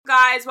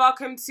guys,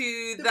 welcome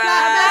to the...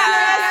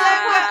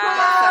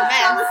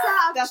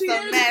 That's a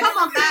mess. Come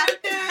on, man.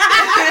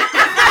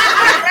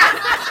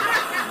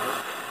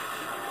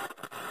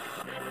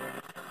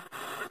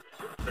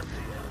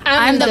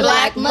 I'm the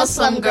Black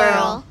Muslim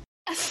girl.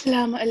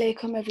 Assalamu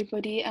alaikum,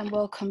 everybody, and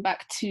welcome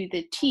back to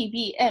the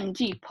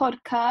TBMG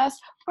podcast.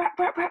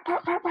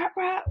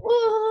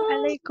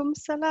 Alaikum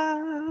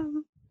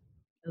salam.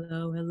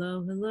 Hello.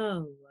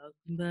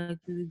 Welcome back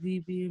to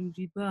the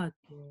DBMG podcast.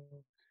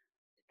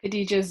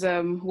 Khadija's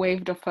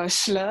waved off her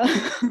slur.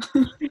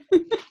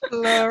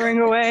 Blurring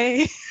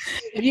away.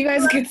 If you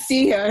guys could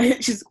see her,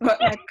 she's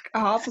got like a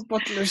half a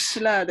bottle of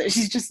slur that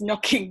she's just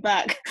knocking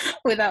back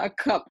without a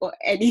cup or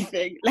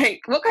anything.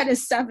 Like, what kind of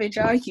savage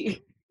are you?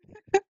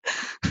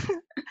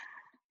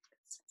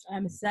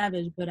 I'm a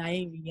savage, but I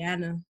ain't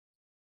Rihanna.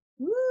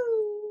 Woo!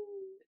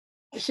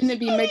 Shouldn't it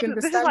be Megan Thee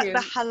This Stallion?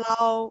 is like the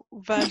halal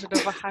version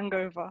of a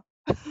hangover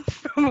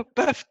from a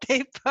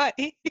birthday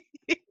party.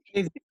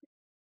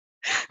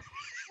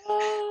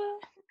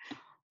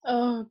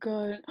 Oh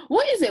god,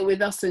 what is it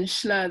with us and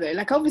Schlur though?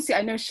 Like, obviously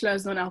I know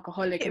Schlur's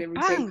non-alcoholic and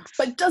everything, bangs.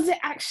 but does it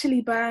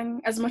actually bang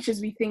as much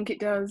as we think it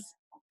does?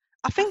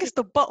 I think it's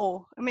the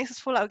bottle. It makes us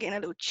feel like we're getting a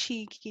little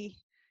cheeky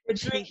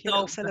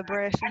little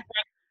celebration. I drank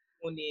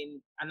this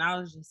morning, and I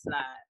was just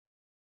like,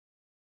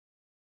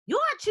 "You're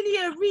actually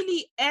a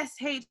really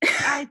shit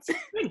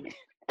drink."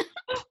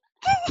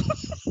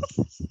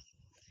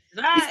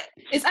 Like,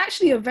 It's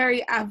actually a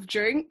very av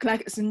drink.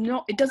 Like, it's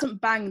not. It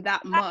doesn't bang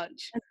that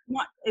much. as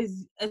much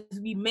as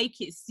we make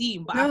it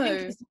seem, but No. I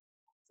think it's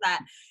like,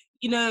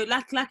 you know,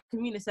 like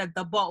Kamina said,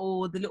 the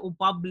bottle, the little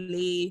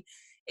bubbly,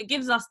 it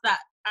gives us that,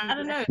 I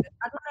don't know,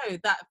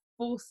 that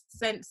false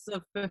sense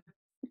of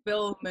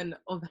fulfillment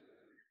of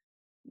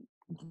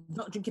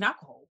not drinking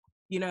alcohol.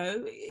 You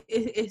know,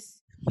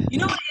 it's, you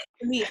know what it is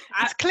for me?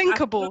 It's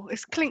clinkable.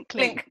 It's clink.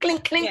 Clink.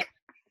 Yeah.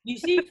 You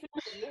see, for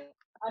me,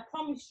 I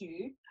promise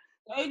you,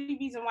 the only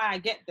reason why I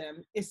get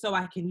them is so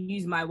I can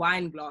use my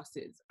wine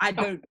glasses. I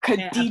don't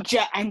care.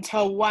 Khadija and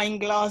her wine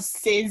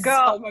glasses.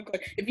 Girl. Oh my god!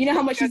 If you know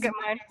how much Go is get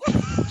mine.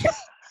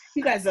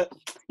 you guys are.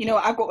 You know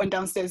what? I've got one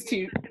downstairs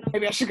too.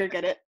 Maybe I should go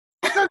get it.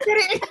 Go get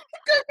it.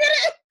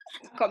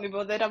 Can't be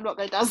bothered. I'm not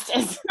going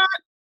downstairs.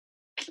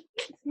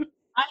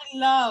 I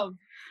love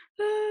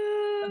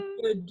a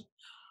good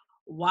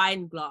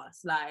wine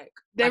glass. Like,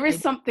 There is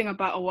something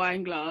about a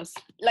wine glass.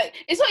 Like,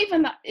 it's not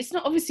even that. It's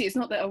not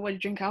that I want to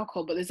drink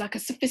alcohol, but there's like a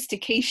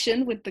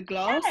sophistication with the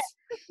glass. I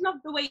just love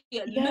the way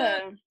you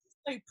know, it's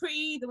so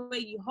pretty, the way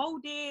you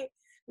hold it.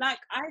 Like,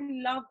 I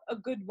love a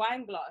good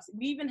wine glass.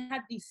 We even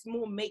had these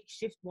small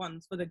makeshift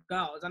ones for the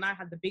girls, and I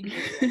had the big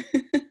one.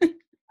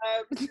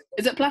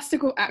 Is it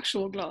plastic or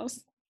actual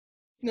glass?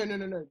 No.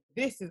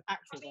 This is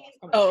actual glass.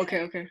 Come on. Oh,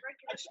 okay.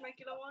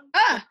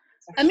 Ah,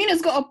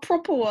 Amina's got a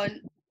proper one.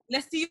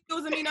 Let's see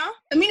yours, Amina.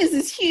 Amina's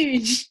is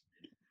huge.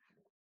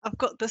 I've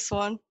got this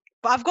one,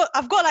 but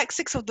I've got like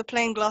 6 of the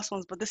plain glass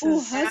ones, but this Oh,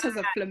 is hers has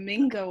a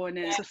flamingo on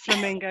it. it's a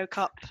flamingo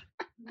cup.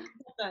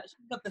 She's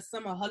got the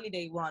summer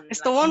holiday one.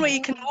 It's the one where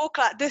you can walk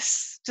like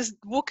this, just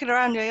walking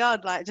around your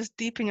yard, like just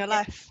deep in your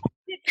life.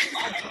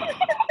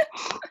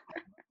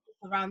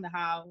 Around the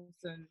house.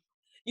 And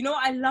you know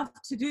what I love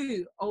to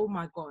do? Oh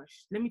my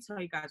gosh, let me tell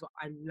you guys what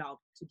I love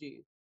to do.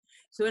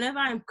 So whenever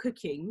I'm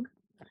cooking,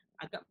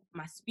 I got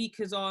my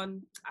speakers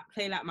on, I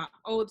play like my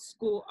old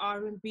school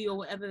R&B or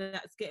whatever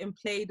that's getting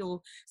played,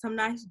 or some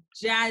nice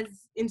jazz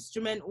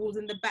instrumentals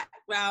in the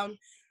background.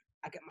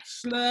 I get my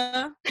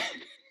slur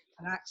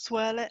and I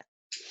Swirl it.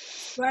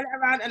 swirl it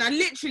around, and I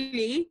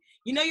literally,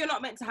 you know, you're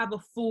not meant to have a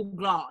full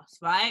glass,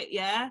 right?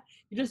 Yeah,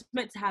 you're just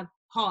meant to have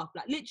half,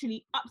 like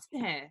literally up to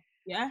here,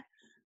 yeah.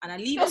 And I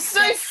leave You're it so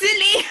there,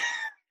 silly.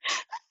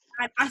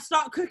 and I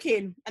start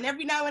cooking, and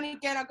every now and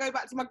again I go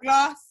back to my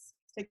glass,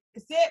 take a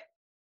sip,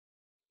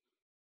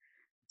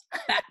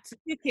 back to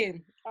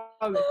cooking.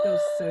 Oh, it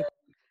feels so good.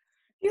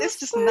 It's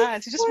just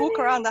nice. You just walk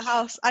around the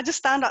house. I just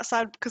stand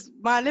outside because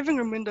my living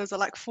room windows are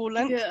like full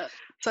length. Yeah.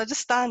 So I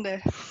just stand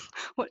there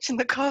watching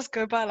the cars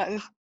go by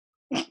like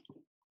this.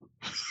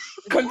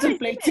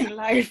 Contemplating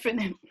life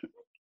and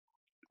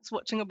Just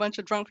watching a bunch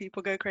of drunk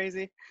people go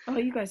crazy. oh,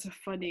 you guys are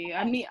funny.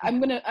 I mean, I'm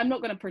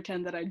not gonna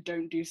pretend that I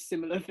don't do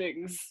similar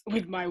things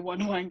with my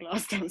one wine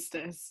glass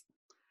downstairs.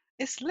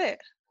 It's lit.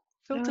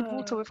 Filtered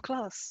water with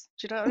class.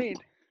 Do you know what I mean?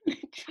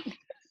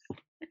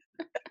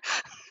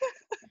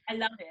 I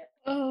love it.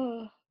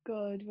 Oh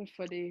god, we're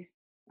funny.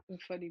 We're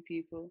funny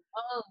people.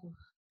 Oh,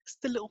 It's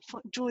the little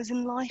joys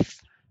in life.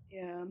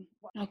 Yeah.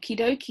 Okie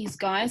dokies,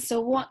 guys.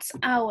 So what's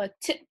our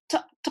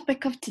tip-top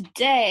topic of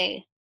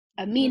today?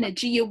 Amina,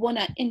 do you want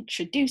to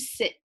introduce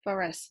it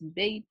for us,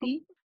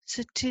 baby?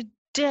 So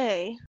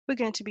today we're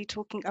going to be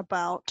talking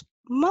about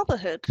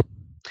motherhood.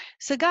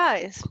 So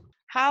guys,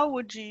 how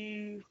would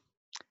you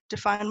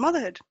define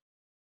motherhood?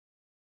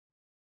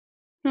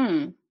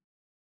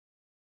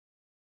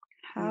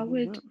 How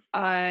would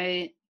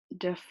I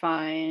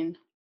define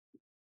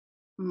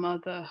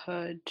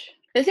motherhood?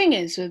 The thing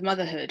is with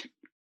motherhood,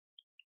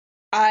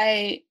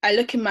 I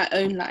look in my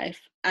own life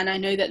and I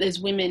know that there's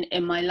women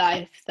in my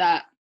life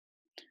that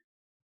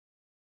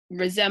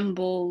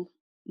resemble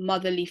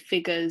motherly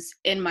figures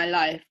in my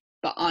life,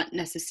 but aren't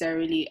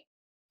necessarily,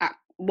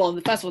 well,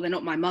 first of all, they're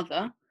not my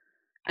mother,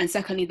 and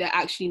secondly, they're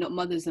actually not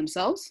mothers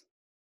themselves,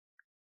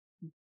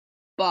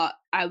 but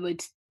I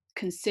would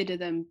consider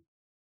them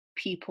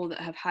people that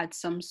have had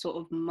some sort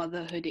of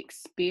motherhood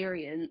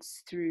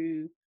experience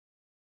through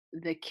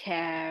the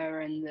care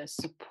and the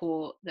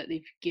support that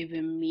they've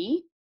given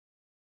me.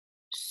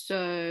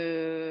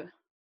 So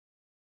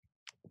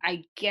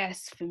I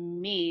guess for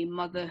me,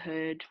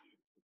 motherhood,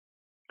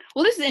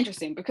 well, this is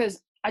interesting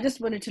because I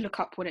just wanted to look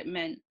up what it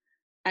meant,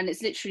 and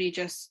it's literally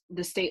just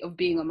the state of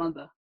being a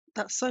mother.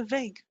 That's so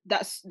vague.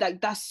 That's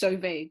so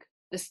vague.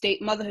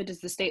 Motherhood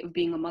is the state of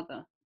being a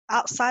mother.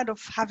 Outside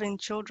of having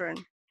children,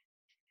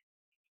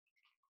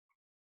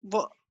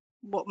 what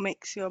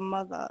makes you a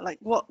mother? Like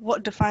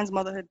what defines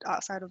motherhood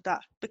outside of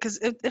that? Because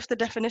if the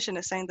definition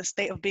is saying the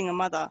state of being a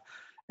mother,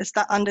 is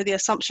that under the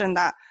assumption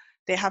that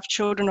they have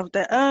children of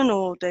their own,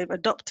 or they've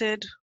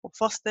adopted or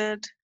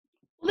fostered?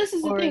 Well, this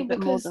is the Or thing, is it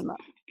more because than that?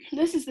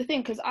 this is the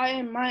thing, because I,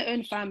 in my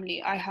own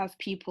family, I have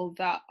people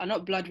that are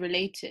not blood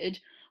related,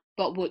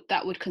 but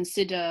would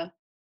consider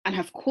and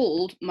have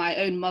called my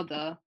own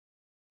mother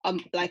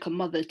like a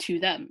mother to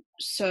them.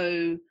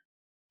 So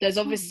there's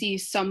obviously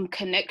some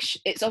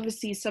connection. It's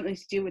obviously something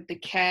to do with the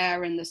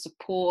care and the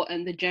support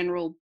and the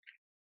general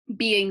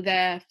being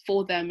there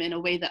for them in a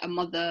way that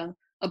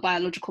a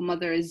biological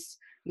mother is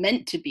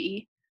meant to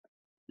be,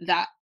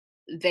 that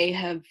they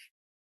have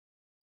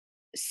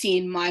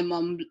seen my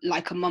mum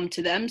like a mum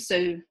to them.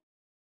 So,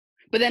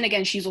 but then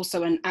again, she's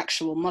also an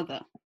actual mother.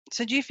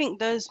 So do you think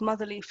those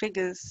motherly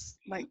figures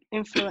like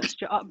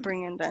influenced your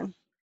upbringing then?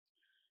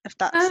 If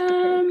that's the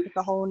case, with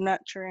the whole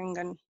nurturing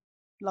and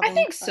loving. I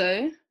think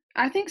so.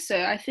 I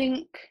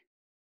think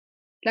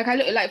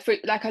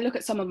I look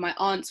at some of my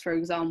aunts, for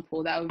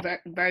example, that were very,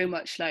 very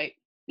much like,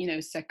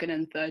 second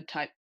and third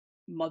type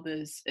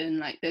mothers, and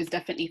like there's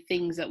definitely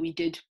things that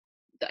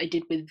I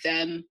did with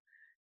them,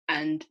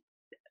 and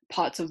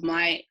parts of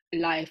my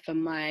life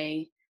and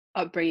my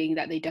upbringing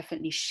that they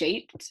definitely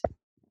shaped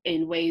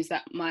in ways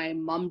that my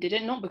mum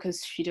didn't, not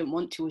because she didn't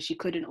want to or she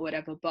couldn't or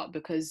whatever, but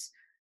because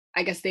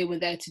I guess they were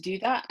there to do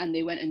that and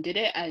they went and did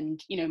it. And,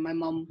 my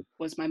mum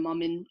was my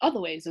mum in other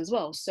ways as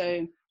well.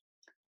 So,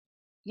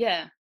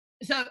 yeah.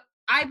 So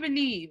I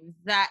believe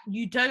that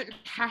you don't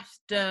have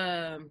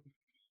to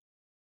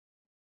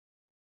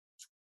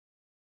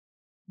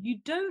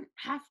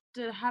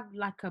have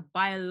like a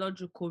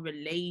biological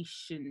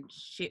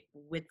relationship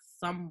with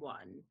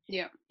someone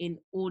in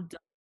order to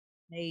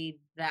say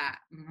that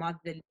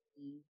motherly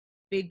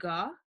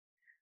figure.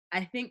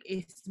 I think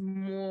it's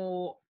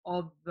more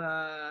of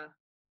a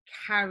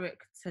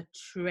character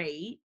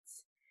trait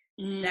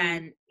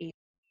than a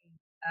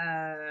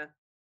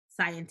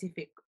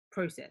scientific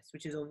process,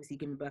 which is obviously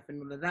giving birth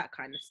and all of that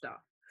kind of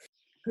stuff.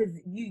 Because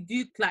you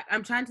do, like,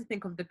 I'm trying to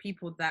think of the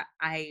people that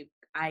I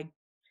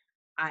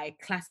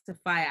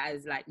classify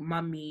as like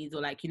mummies,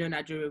 or like,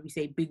 Nigeria, we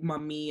say big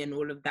mummy and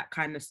all of that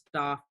kind of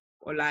stuff.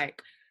 Or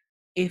like,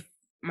 if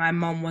my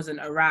mum wasn't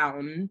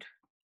around,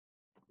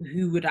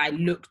 who would I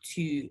look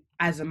to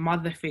as a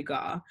mother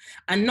figure?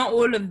 And not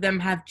all of them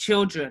have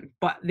children,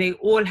 but they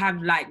all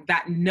have like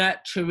that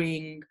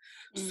nurturing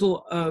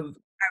sort of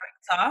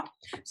character.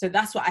 So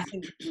that's what I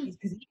think,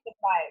 because even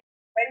like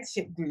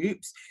friendship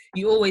groups,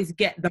 you always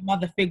get the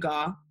mother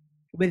figure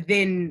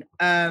within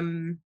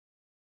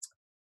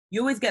you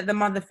always get the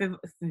mother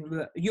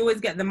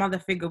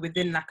figure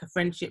within like a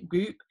friendship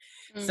group.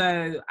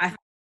 So I think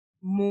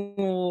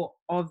more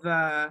of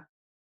a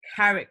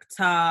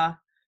character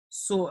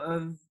sort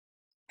of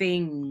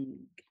thing.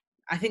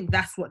 I think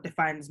that's what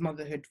defines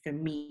motherhood for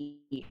me.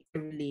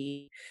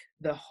 Really,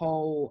 the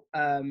whole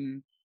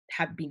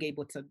being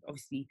able to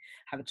obviously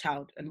have a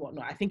child and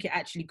whatnot. I think it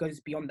actually goes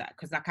beyond that,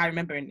 because like I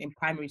remember in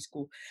primary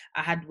school,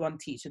 I had one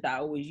teacher that I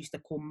always used to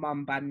call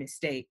mum by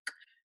mistake.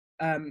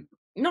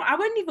 No, I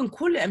wouldn't even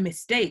call it a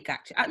mistake,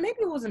 actually. Maybe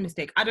it was a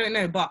mistake. I don't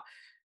know, but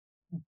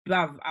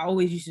bruv, I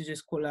always used to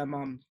just call her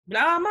mum.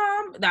 Like, oh,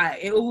 mum.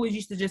 Like, it always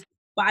used to just...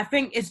 But I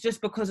think it's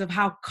just because of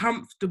how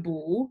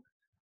comfortable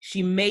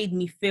she made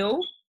me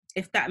feel,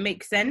 if that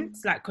makes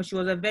sense. Like, because she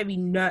was a very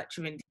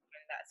nurturing teacher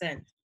in that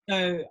sense.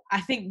 So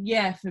I think,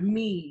 yeah, for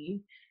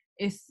me,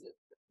 if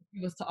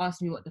you was to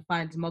ask me what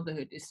defines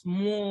motherhood, it's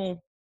more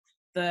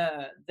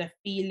the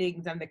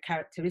feelings and the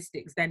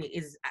characteristics than it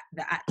is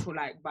the actual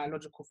like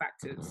biological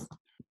factors.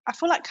 I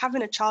feel like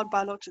having a child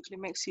biologically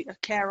makes you a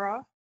carer,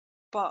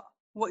 but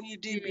what you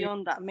do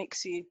beyond that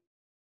makes you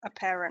a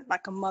parent,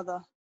 like a mother.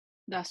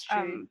 That's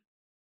true.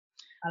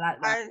 I like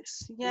that.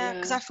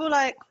 Because I feel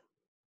like,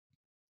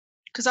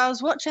 because I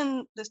was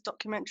watching this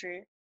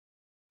documentary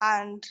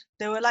and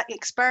they were like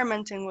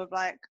experimenting with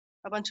like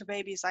a bunch of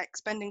babies, like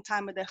spending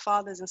time with their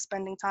fathers and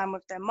spending time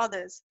with their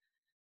mothers,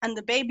 and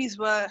the babies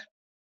were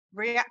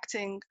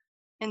reacting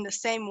in the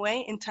same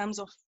way in terms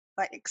of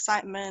like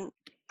excitement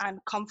and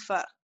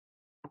comfort.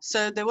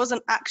 So there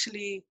wasn't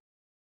actually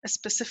a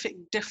specific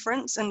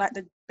difference in like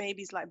the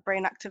baby's like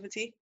brain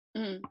activity.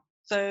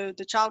 So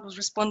the child was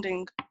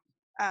responding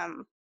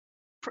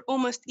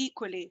almost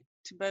equally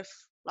to both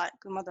like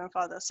the mother and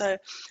father. So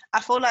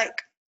I feel like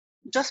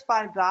just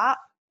by that,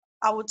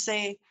 I would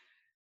say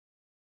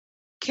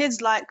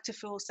kids like to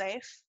feel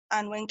safe,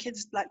 and when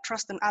kids like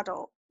trust an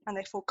adult and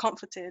they feel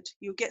comforted,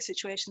 you'll get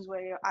situations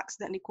where you're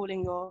accidentally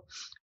calling your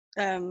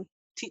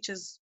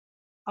teachers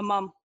a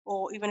mum,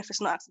 or even if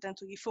it's not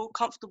accidental, you feel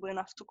comfortable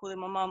enough to call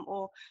them a mum,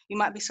 or you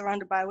might be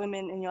surrounded by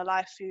women in your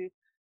life who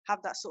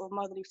have that sort of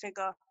motherly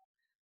figure.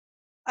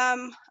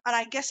 And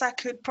I guess I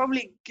could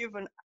probably give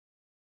an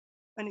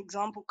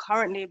example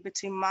currently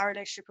between my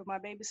relationship with my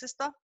baby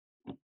sister.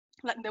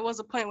 Like there was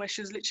a point where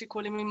she was literally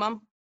calling me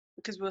mum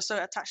because we were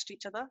so attached to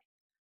each other.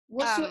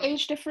 What's your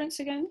age difference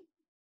again?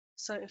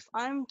 So if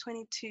I'm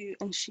 22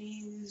 and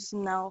she's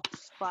now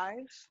 5.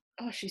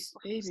 Oh, she's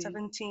baby.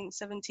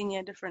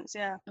 17-year difference,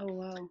 yeah. Oh,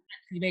 wow.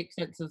 It makes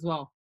sense as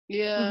well.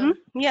 Yeah.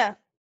 Yeah.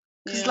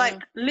 Because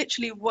like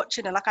literally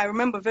watching her, like I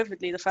remember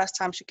vividly the first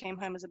time she came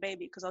home as a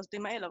baby because I was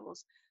doing my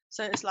A-levels.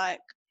 So it's like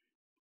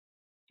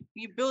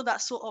you build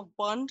that sort of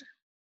bond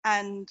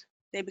and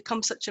they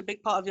become such a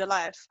big part of your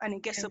life, and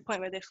it gets to a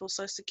point where they feel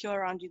so secure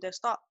around you, they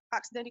start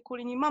accidentally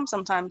calling you mum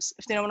sometimes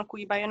if they don't want to call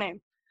you by your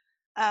name.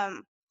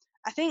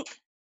 I think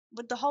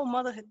with the whole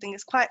motherhood thing,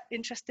 it's quite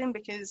interesting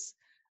because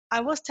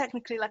I was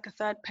technically like a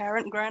third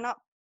parent growing up,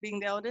 being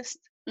the eldest.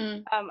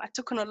 I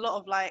took on a lot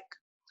of like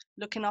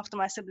looking after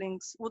my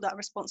siblings, all that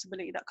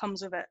responsibility that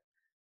comes with it,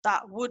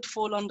 that would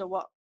fall under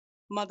what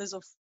mothers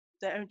of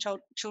their own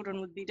children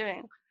would be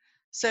doing.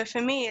 So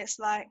for me, it's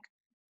like,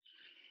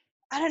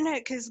 I don't know,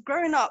 because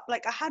growing up,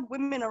 like I had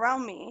women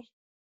around me,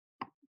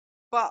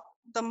 but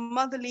the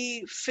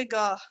motherly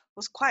figure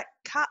was quite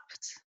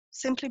capped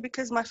simply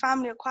because my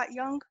family are quite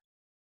young.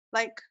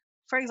 Like,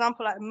 for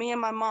example, like me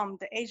and my mom,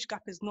 the age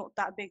gap is not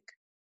that big.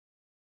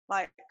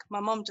 Like my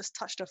mom just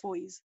touched her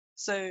 40s.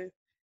 So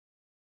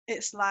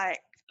it's like,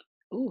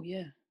 oh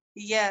yeah.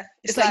 Yeah.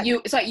 It's like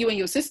you and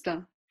your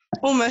sister.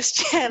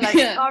 Almost, yeah. Like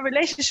our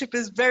relationship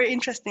is very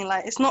interesting.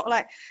 Like it's not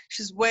like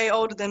she's way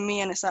older than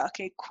me and it's like,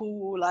 okay,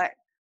 cool. Like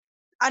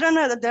I don't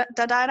know, the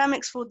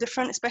dynamics feel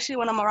different, especially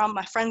when I'm around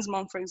my friend's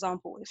mom, for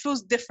example. It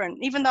feels different.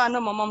 Even though I know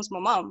my mom's my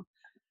mom,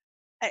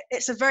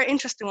 it's a very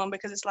interesting one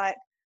because it's like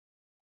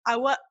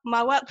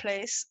my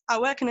workplace, I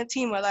work in a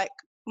team where like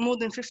more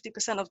than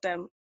 50% of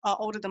them are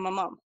older than my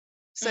mom.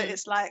 So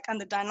it's like,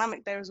 and the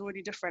dynamic there is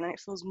already different and it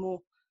feels more,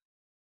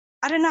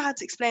 I don't know how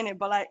to explain it,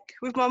 but like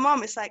with my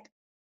mom, it's like,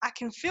 I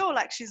can feel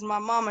like she's my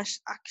mom and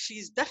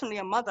she's definitely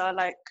a mother.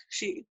 Like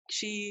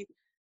she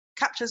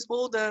captures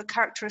all the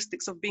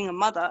characteristics of being a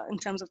mother in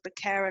terms of the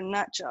care and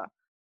nurture.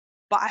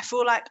 But I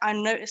feel like I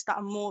noticed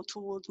that more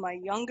towards my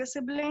younger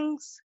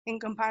siblings in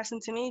comparison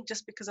to me,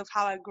 just because of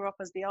how I grew up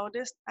as the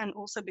eldest and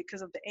also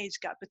because of the age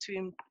gap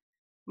between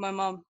my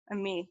mom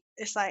and me.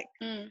 It's like,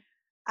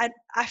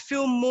 I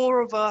feel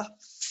more of a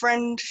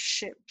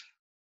friendship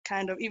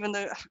kind of, even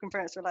though African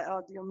parents were like,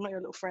 oh, I'm not your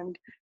little friend.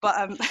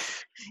 But,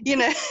 you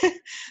know,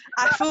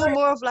 I feel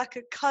more of like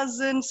a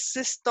cousin,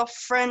 sister,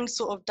 friend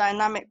sort of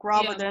dynamic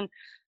rather than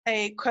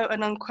a quote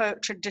and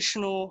unquote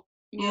traditional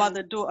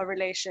mother-daughter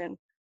relation.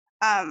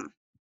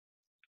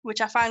 Which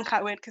I find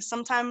quite weird because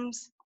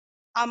sometimes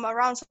I'm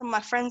around some of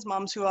my friends'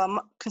 moms who are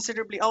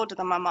considerably older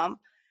than my mom,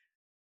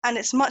 and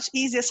it's much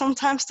easier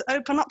sometimes to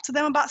open up to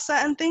them about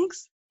certain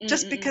things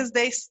just because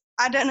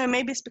I don't know,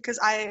 maybe it's because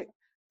I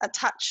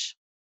attach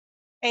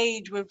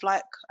age with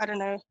like, I don't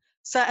know,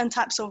 certain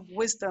types of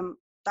wisdom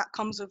that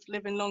comes with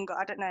living longer.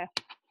 I don't know.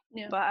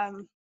 Yeah. But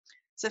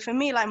so for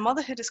me, like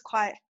motherhood is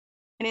quite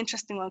an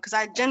interesting one because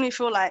I generally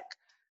feel like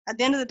at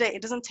the end of the day,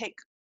 it doesn't take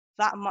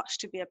that much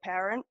to be a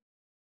parent.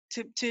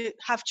 To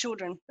have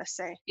children, let's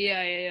say.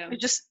 Yeah. It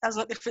just as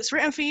long, if it's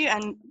written for you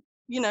and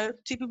you know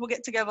 2 people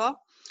get together,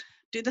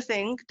 do the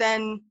thing,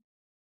 then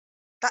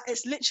that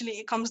it's literally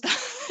it comes down.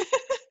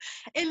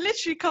 It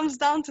literally comes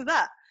down to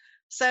that.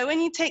 So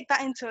when you take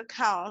that into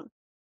account,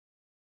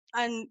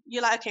 and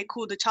you're like, okay,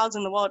 cool, the child's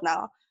in the world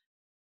now.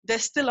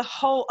 There's still a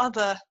whole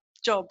other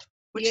job,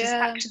 which is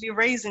actually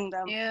raising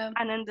them. Yeah.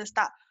 And then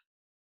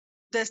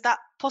there's that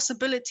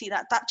possibility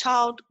that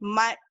child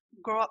might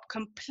grow up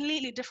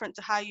completely different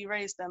to how you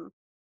raise them,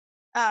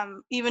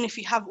 even if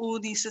you have all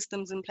these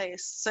systems in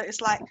place. So it's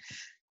like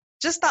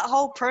just that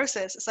whole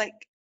process, it's like,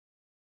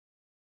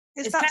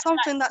 is that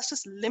something that's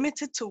just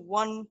limited to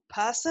one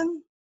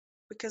person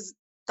because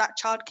that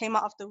child came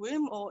out of the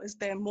womb, or is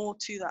there more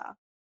to that,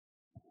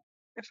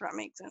 if that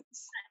makes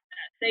sense?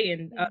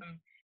 Saying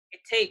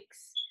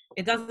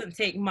it doesn't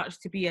take much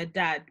to be a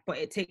dad, but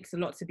it takes a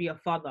lot to be a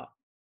father.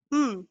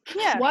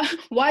 Yeah.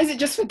 Why is it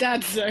just for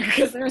dads though?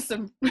 Because there are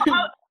some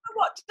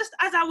just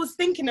as I was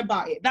thinking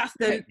about it, that's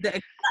the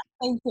exact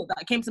same thought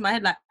that came to my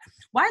head. Like,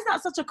 why is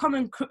that such a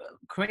common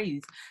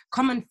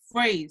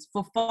phrase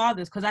for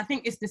fathers? Because I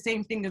think it's the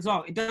same thing as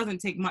well. It doesn't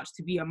take much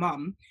to be a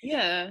mum.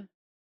 Yeah.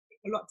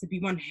 A lot to be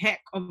one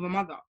heck of a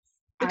mother.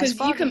 Because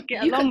you can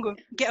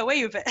get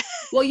away with it.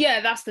 Well,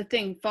 yeah, that's the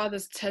thing.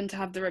 Fathers tend to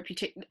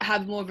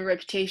have more of a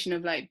reputation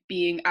of like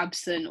being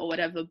absent or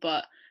whatever,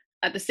 but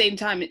at the same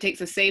time, it takes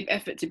the same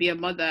effort to be a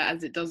mother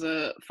as it does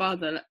a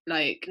father.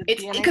 Like, The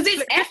it's DNA because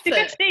it's split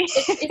effort.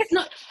 50-50. It's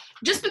not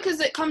just because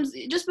it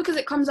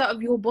comes out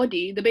of your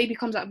body, the baby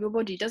comes out of your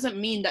body, doesn't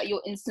mean that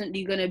you're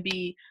instantly gonna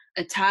be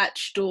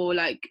attached or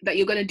like that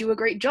you're gonna do a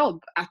great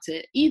job at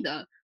it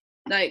either.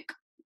 Like,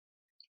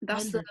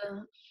 that's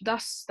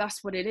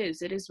what it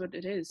is. It is what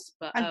it is.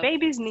 But And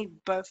babies need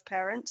both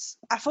parents.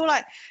 I feel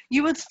like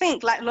you would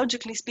think, like,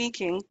 logically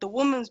speaking, the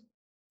woman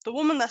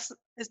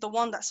is the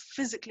one that's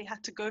physically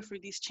had to go through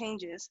these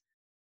changes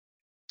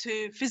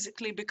to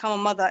physically become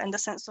a mother, in the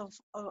sense of,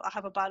 oh, I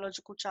have a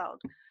biological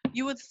child.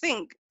 You would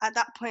think at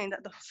that point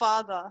that the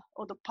father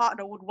or the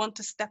partner would want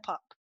to step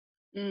up.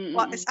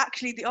 But it's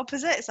actually the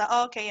opposite. It's like,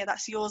 oh, okay, yeah,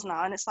 that's yours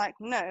now. And it's like,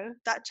 no,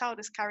 that child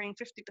is carrying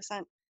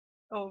 50%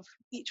 of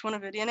each one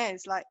of your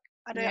DNAs. Like,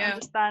 I don't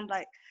understand.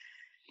 Like,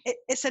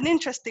 it's an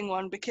interesting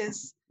one,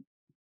 because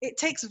it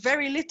takes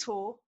very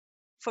little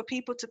for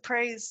people to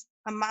praise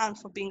a man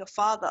for being a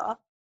father,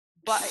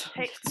 but it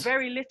takes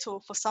very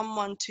little for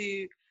someone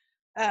to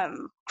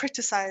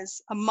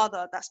criticize a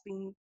mother that's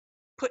been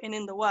putting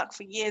in the work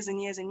for years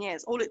and years and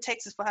years. All it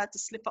takes is for her to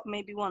slip up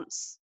maybe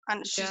once,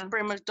 and she's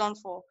pretty much done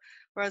for.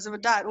 Whereas with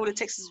a dad, all it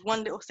takes is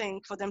one little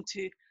thing for them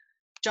to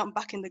jump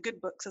back in the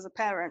good books as a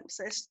parent.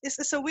 So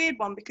it's a weird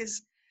one,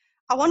 because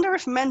I wonder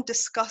if men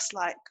discuss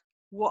like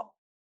what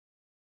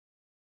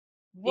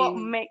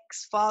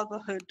makes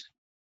fatherhood.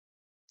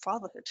 I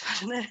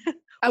don't know.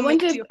 I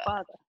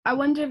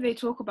wonder if they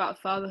talk about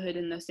fatherhood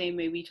in the same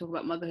way we talk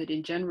about motherhood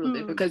in general,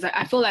 though, because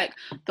I feel like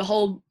the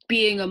whole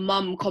being a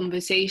mum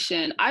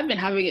conversation, I've been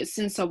having it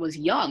since I was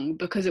young,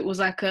 because it was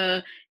like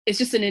it's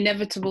just an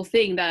inevitable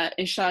thing that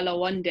inshallah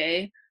one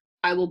day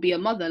I will be a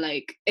mother.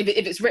 Like, if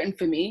it's written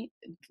for me,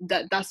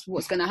 that's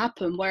what's going to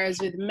happen. Whereas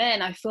with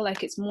men, I feel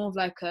like it's more of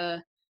like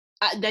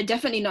they're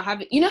definitely not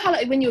having, you know how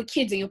like when you're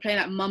kids and you're playing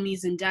like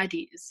mummies and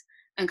daddies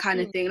and kind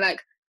of thing, like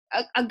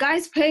are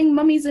guys playing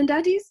mummies and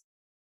daddies?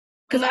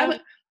 Because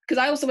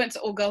I also went to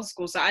all girls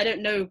school, so I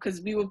don't know,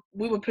 because we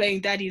were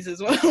playing daddies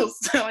as well.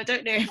 So I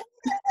don't know.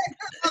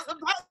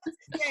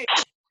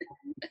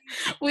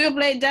 We were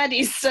playing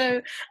daddies,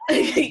 so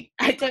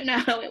I don't know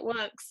how it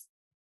works.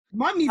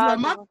 Mummies were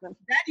mummies,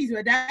 daddies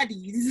were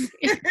daddies.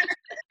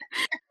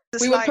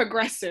 We were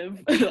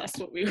progressive. That's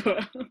what we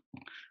were.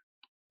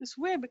 It's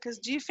weird, because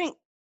do you think,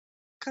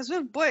 because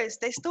with boys,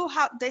 they still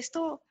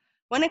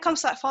when it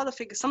comes to like father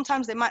figures,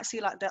 sometimes they might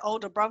see like their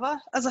older brother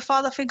as a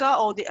father figure,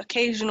 or the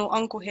occasional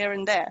uncle here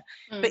and there.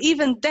 But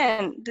even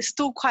then, they're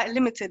still quite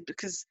limited,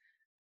 because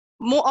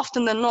more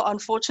often than not,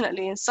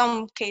 unfortunately, in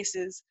some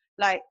cases,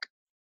 like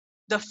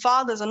the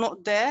fathers are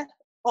not there,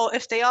 or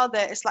if they are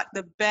there, it's like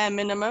the bare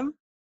minimum.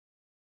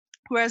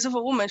 Whereas with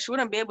a woman, she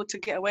wouldn't be able to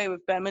get away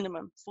with bare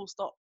minimum, full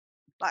stop.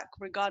 Like,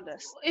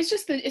 regardless, it's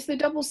just it's the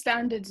double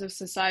standards of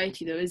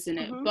society, though, isn't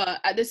it?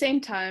 But at the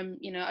same time,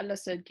 you know, Allah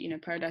said, you know,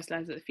 paradise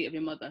lies at the feet of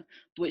your mother,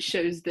 which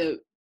shows the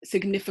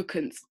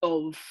significance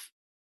of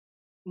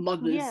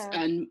mothers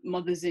and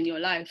mothers in your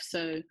life.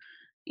 So,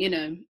 you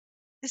know,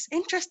 it's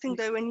interesting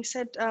though when you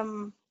said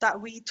that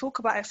we talk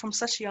about it from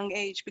such a young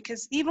age,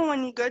 because even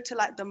when you go to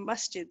like the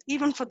masjid,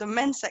 even for the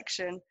men's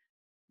section,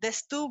 they're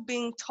still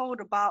being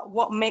told about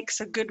what makes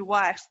a good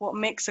wife, what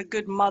makes a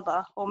good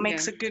mother, or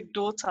makes a good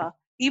daughter.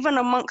 Even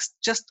amongst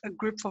just a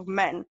group of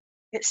men,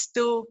 it's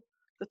still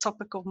the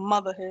topic of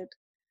motherhood,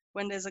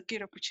 when there's a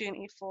good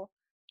opportunity for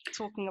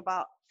talking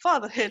about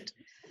fatherhood.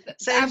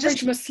 So the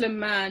average Muslim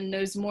man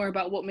knows more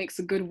about what makes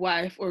a good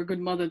wife or a good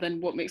mother than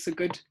what makes a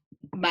good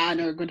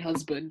man or a good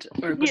husband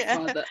or a good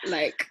father.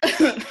 Like,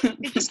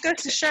 it just goes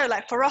to show,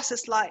 like, for us,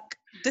 it's like,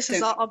 this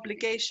is our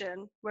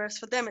obligation. Whereas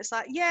for them, it's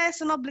like, yeah,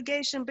 it's an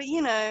obligation, but,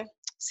 you know,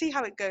 see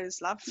how it goes,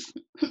 love.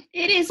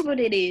 It is what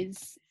it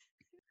is.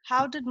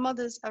 How did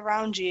mothers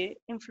around you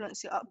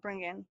influence your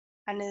upbringing?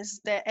 And is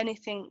there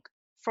anything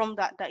from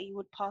that you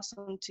would pass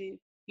on to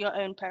your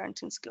own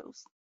parenting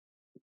skills?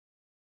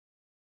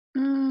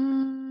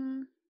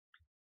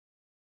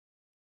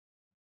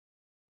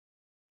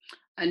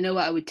 I know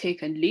what I would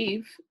take and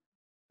leave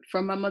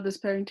from my mother's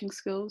parenting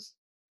skills.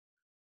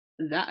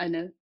 That I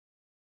know.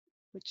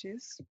 Which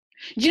is?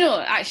 Do you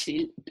know,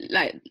 actually,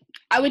 like,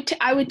 I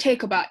would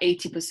take about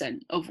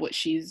 80% of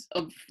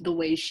the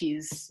way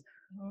she's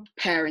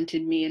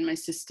parented me and my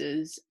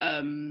sisters.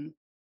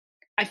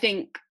 I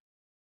think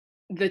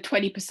the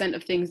 20%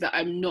 of things that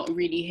I'm not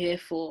really here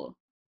for,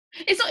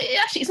 it's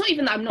not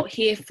even that I'm not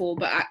here for,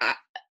 but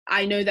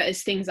I know that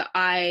it's things that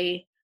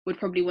I would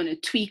probably want to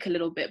tweak a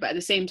little bit, but at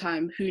the same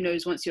time, who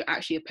knows, once you're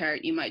actually a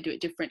parent, you might do it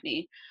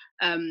differently.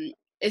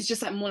 It's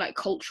just like more like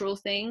cultural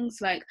things.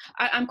 Like,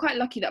 I'm quite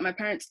lucky that my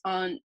parents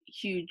aren't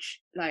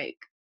huge, like,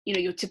 you know,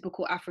 your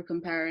typical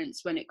African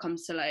parents when it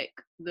comes to like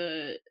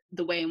the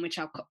way in which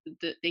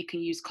they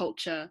can use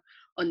culture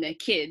on their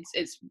kids.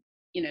 It's,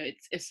 you know,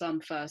 it's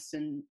Islam first,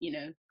 and, you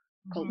know,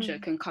 culture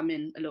can come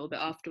in a little bit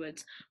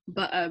afterwards.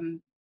 But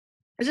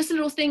it's just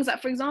little things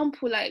like, for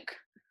example, like,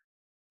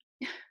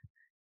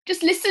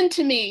 just listen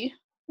to me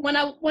I'm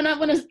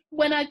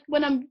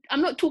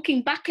not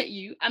talking back at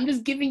you. I'm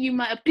just giving you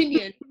my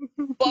opinion.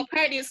 But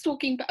apparently it's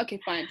talking back. Okay,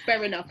 fine,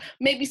 fair enough.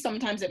 Maybe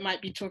sometimes it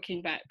might be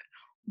talking back,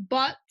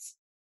 but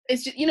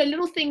it's just,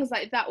 little things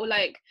like that, or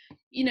like,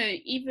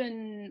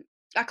 even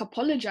like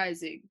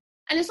apologizing.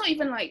 And it's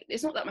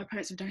not that my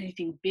parents have done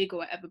anything big or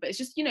whatever, but it's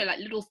just, like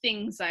little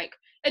things like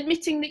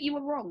admitting that you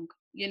were wrong,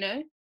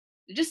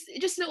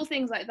 just little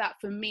things like that.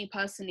 For me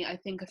personally, I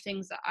think are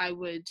things that I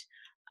would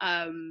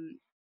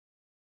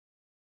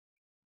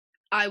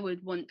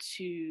want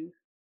to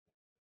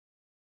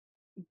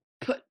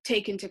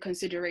take into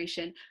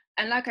consideration.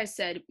 And like I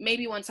said,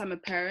 maybe once I'm a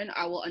parent,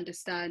 I will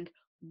understand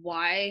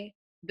why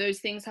those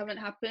things haven't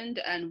happened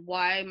and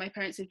why my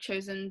parents have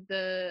chosen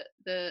the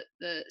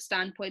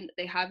standpoint that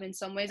they have in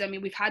some ways. I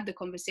mean, we've had the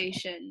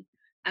conversation,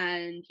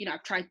 and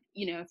I've tried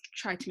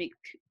to make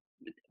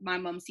my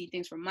mum see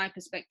things from my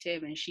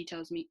perspective, and she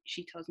tells me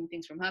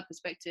things from her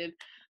perspective.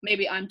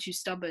 Maybe I'm too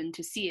stubborn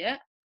to see it,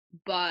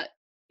 but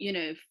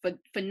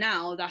for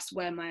now, that's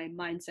where my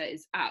mindset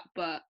is at.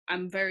 But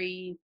I'm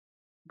very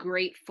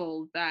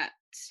grateful that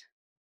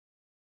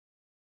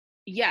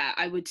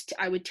I would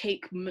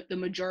take the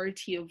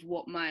majority of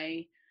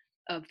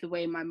the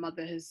way my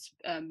mother has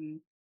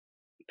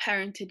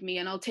parented me,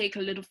 and I'll take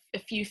a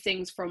few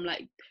things from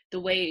like the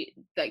way,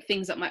 like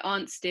things that my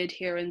aunts did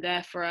here and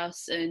there for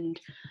us. And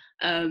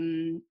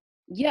I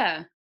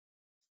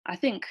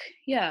think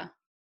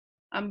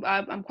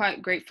I'm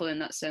quite grateful in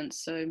that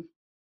sense. So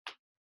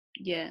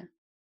yeah.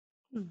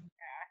 I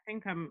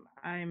think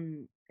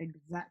I'm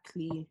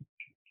exactly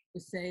the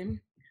same.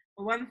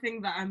 But one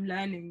thing that I'm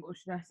learning, or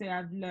should I say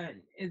I've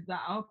learned, is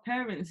that our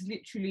parents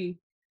literally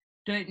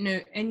don't know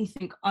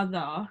anything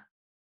other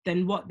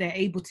than what they're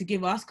able to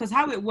give us. Because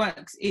how it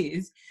works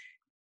is,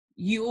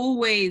 you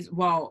always,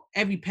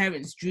 every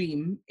parent's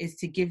dream is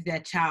to give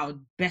their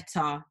child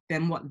better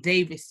than what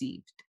they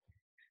received.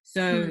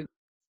 So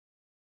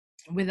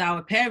with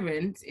our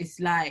parents,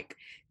 it's like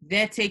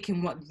they're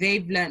taking what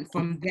they've learned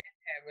from their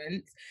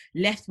parents,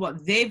 left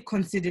what they've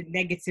considered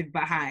negative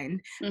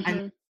behind, and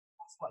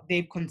that's what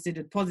they've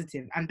considered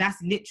positive. And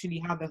that's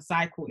literally how the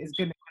cycle is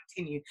going to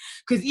continue.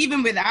 Because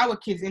even with our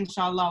kids,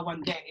 inshallah,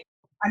 one day,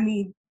 I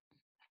mean,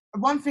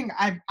 one thing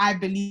I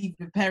believe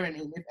with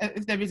parenting,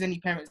 if there is any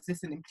parents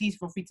listening, please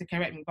feel free to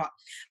correct me, but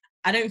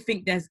I don't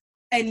think there's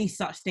any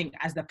such thing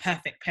as the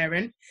perfect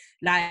parent.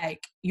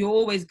 Like, you're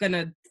always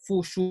gonna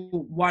fall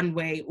short one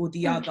way or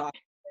the other.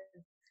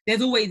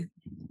 I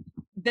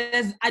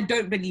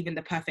don't believe in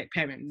the perfect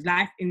parent.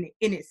 Life in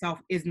itself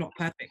is not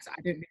perfect, so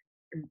I don't believe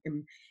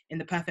in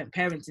the perfect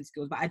parenting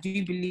skills, but I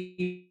do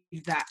believe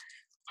that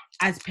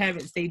as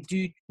parents, they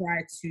do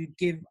try to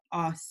give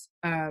us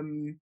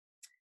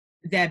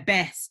their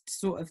best,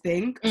 sort of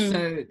thing.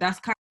 So that's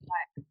kind of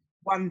like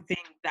one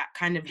thing that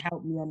kind of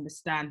helped me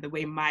understand the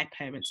way my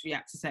parents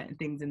react to certain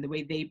things and the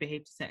way they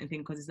behave to certain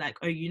things, because it's like,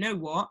 oh, you know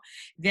what,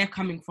 they're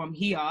coming from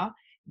here,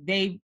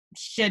 they've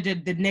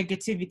shedded the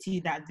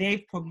negativity that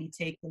they've probably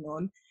taken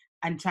on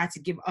and try to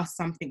give us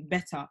something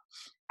better.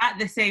 At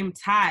the same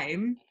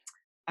time,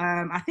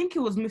 I think it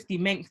was Mufti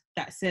Menk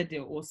that said it,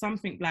 or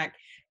something like,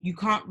 you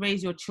can't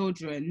raise your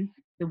children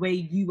the way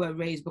you were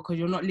raised because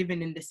you're not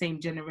living in the same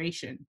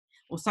generation,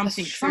 or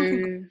something. That's true.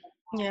 Something.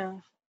 Yeah,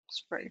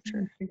 it's very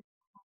true.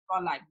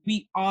 Like,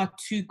 we are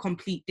two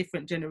complete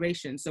different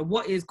generations, so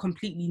what is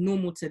completely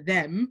normal to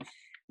them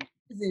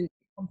isn't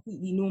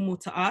completely normal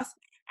to us.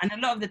 And a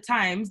lot of the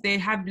times they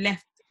have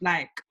left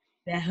like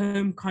their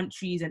home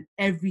countries and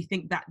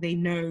everything that they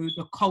know,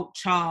 the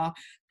culture,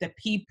 the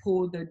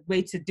people, the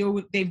way to deal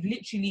with, they've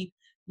literally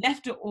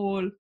left it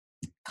all,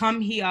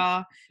 come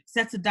here,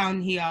 settled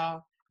down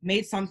here,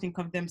 made something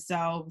of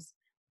themselves,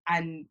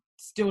 and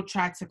still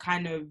try to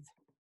kind of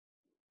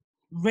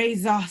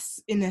raise us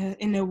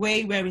in a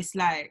way where it's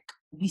like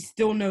we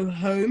still know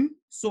home,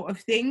 sort of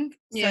thing.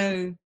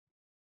 So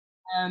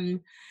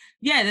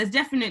there's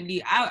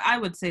definitely, I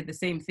would say the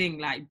same thing.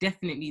 Like,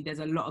 definitely there's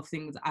a lot of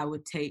things I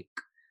would take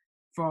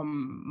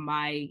from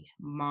my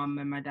mom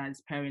and my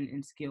dad's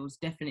parenting skills,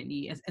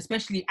 definitely,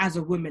 especially as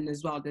a woman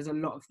as well. There's a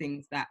lot of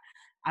things that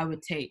I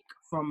would take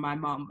from my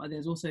mom, but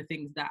there's also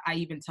things that I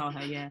even tell her,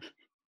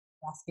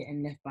 that's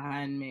getting left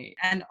behind me.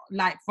 And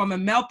like, from a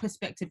male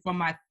perspective, from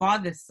my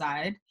father's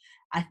side,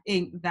 I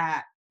think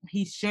that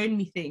he's shown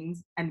me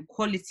things and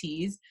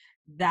qualities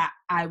that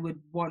I would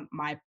want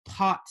my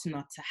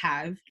partner to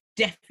have.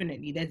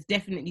 Definitely, there's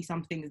definitely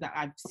some things that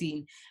I've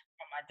seen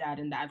from my dad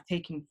and that I've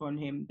taken from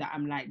him that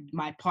I'm like,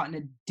 my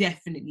partner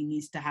definitely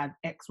needs to have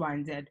X, Y,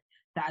 and Z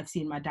that I've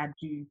seen my dad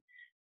do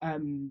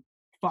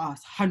for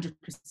us,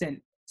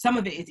 100%. Some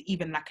of it is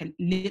even like a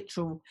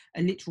literal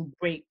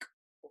break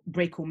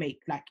or make.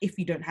 Like, if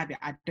you don't have it,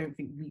 I don't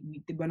think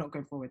we're not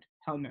going forward.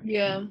 Hell no.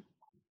 Yeah.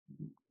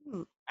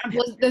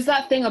 Well, there's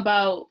that thing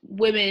about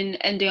women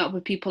ending up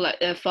with people like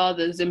their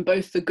fathers in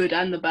both the good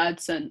and the bad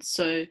sense.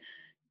 So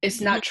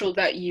it's natural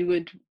that you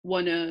would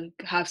want to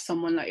have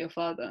someone like your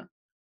father,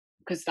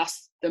 because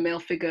that's the male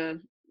figure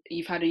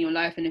you've had in your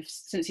life, and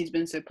since he's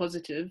been so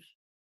positive.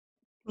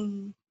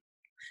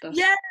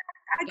 Yeah,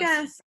 I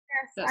guess.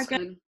 That's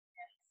fine.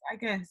 I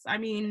guess. I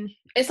mean,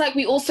 it's like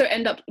we also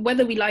end up,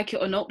 whether we like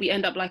it or not, we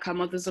end up like our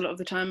mothers a lot of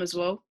the time as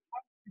well.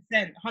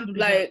 100%.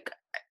 Like,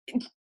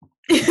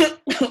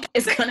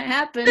 it's gonna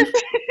happen.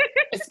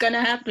 It's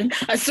gonna happen.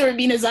 I saw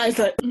Amina's eyes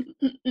like,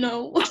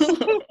 no.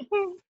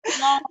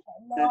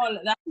 No,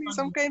 that's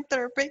some kind of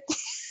therapy.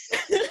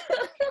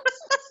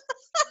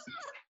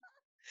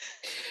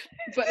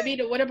 But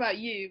Amina, what about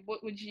you?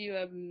 What would you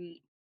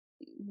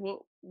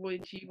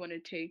want to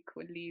take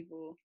or leave,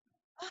 or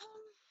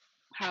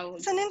how?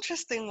 It's an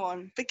interesting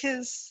one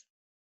because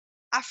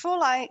I feel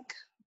like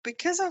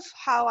because of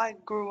how I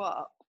grew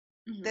up,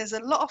 there's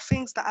a lot of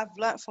things that I've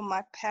learned from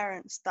my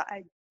parents that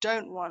I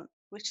don't want,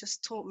 which has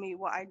taught me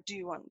what I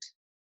do want,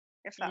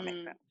 if that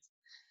makes sense.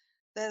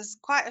 There's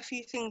quite a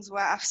few things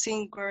where I've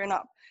seen growing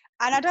up,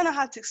 and I don't know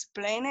how to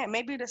explain it.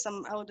 Maybe there's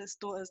some eldest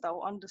daughters that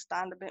will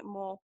understand a bit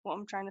more what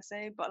I'm trying to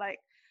say, but like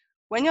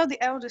when you're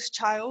the eldest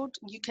child,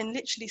 you can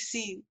literally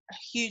see a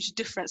huge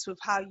difference with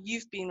how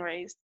you've been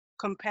raised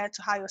compared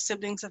to how your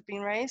siblings have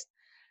been raised.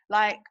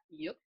 Like,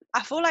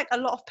 I feel like a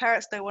lot of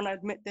parents don't want to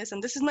admit this,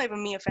 and this is not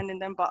even me offending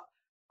them, but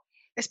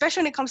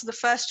especially when it comes to the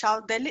first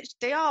child,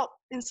 they are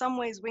in some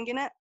ways winging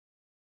it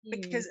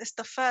because it's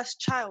the first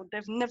child.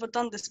 They've never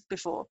done this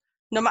before.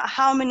 No matter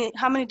how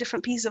many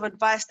different pieces of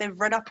advice they've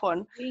read up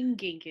on,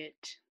 winging it.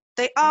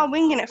 They are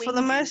winging it for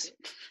the most.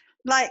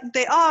 Like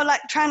they are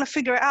like trying to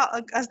figure it out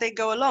as they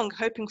go along,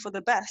 hoping for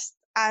the best.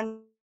 And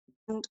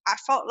I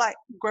felt like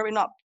growing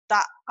up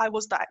that I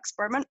was that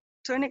experiment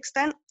to an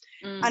extent.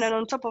 And then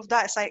on top of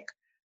that, it's like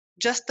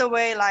just the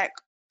way like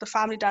the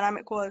family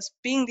dynamic was.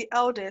 Being the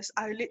eldest,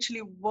 I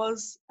literally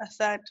was a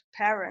third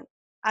parent.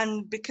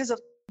 And because of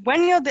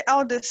when you're the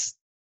eldest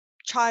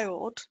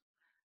child,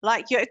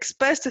 like you're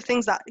exposed to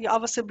things that your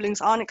other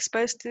siblings aren't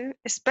exposed to,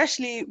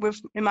 especially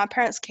in my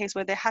parents' case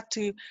where they had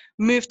to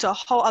move to a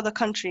whole other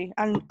country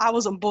and I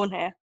wasn't born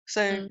here.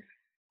 So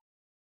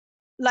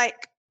like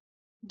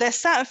there's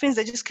certain things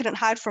they just couldn't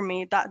hide from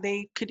me that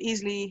they could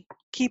easily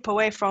keep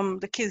away from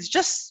the kids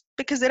just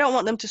because they don't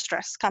want them to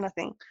stress kind of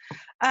thing.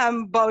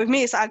 But with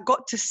me, I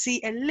got to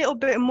see a little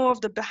bit more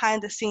of the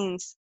behind the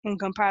scenes in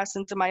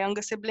comparison to my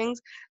younger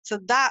siblings. So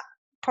that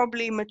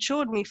probably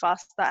matured me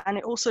faster, and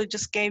it also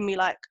just gave me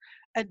like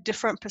a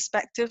different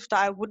perspective that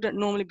I wouldn't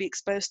normally be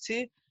exposed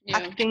to.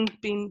 Had things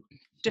been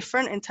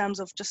different in terms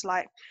of just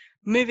like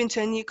moving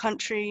to a new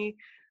country,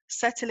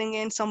 settling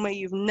in somewhere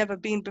you've never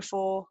been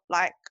before,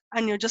 like,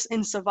 and you're just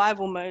in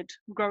survival mode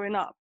growing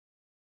up.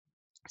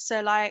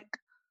 So like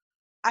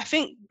I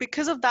think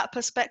because of that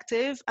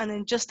perspective and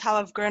then just how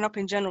I've grown up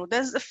in general,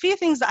 there's a few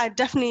things that I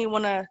definitely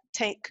want to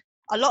take.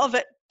 A lot of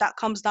it that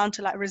comes down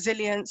to like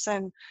resilience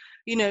and,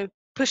 you know,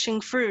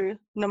 pushing through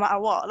no matter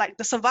what. Like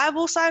the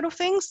survival side of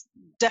things,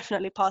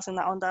 definitely passing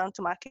that on down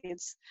to my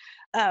kids.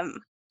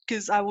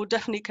 Because I will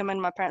definitely commend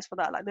my parents for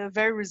that. Like they're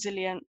very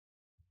resilient,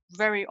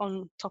 very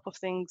on top of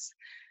things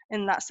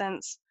in that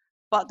sense.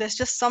 But there's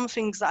just some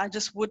things that I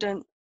just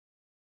wouldn't,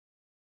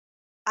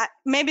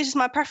 maybe it's just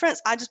my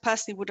preference. I just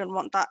personally wouldn't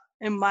want that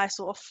in my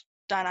sort of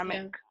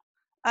dynamic.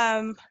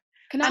 Can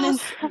I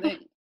ask something?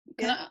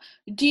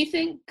 Do you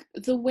think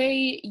the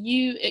way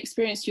you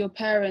experienced your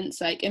parents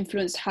like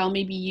influenced how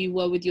maybe you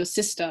were with your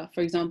sister,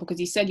 for example?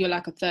 Because you said you're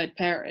like a third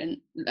parent,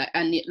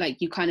 and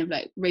like you kind of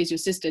like raised your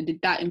sister.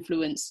 Did that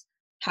influence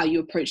how you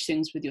approach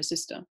things with your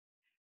sister?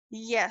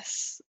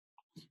 Yes,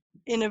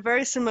 in a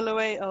very similar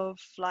way of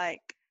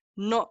like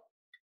not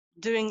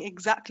doing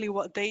exactly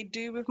what they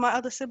do with my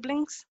other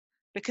siblings.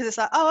 Because it's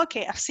like, oh,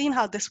 okay, I've seen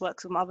how this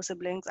works with my other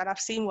siblings and I've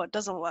seen what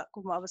doesn't work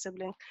with my other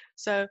siblings.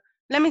 So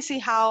let me see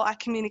how I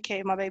communicate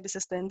with my baby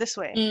sister in this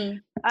way.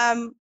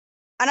 And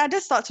I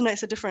did start to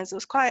notice a difference. It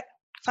was quite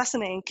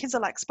fascinating. Kids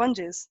are like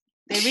sponges.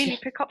 They really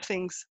pick up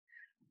things.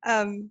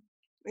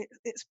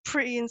 It's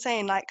pretty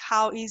insane, like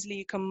how easily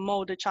you can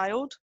mold a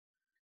child.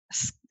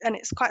 And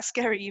it's quite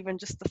scary even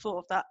just the thought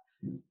of that.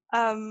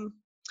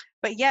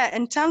 But yeah,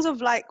 in terms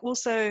of like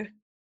also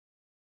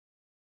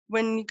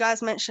when you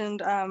guys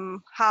mentioned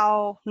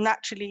how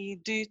naturally you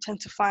do tend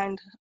to find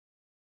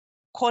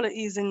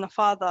qualities in the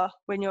father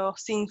when you're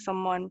seeing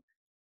someone,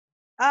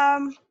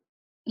 I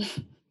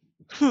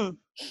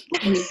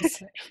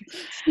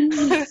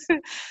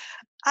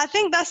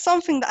think that's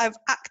something that I've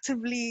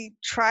actively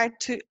tried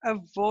to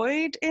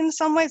avoid in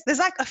some ways. There's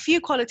like a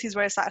few qualities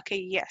where it's like,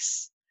 okay,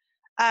 yes.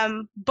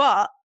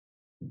 But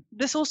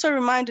this also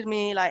reminded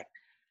me, like,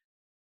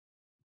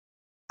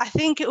 I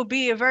think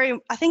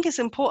it's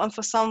important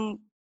for some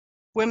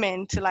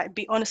women to like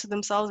be honest with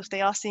themselves if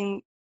they are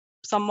seeing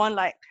someone.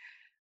 Like,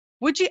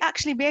 would you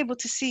actually be able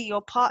to see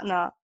your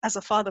partner as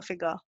a father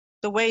figure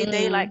the way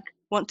they like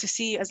want to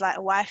see you as like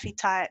a wifey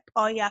type?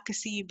 Oh yeah, I can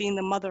see you being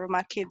the mother of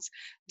my kids.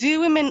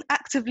 Do women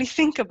actively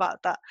think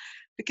about that?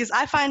 Because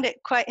I find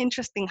it quite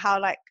interesting how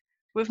like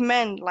with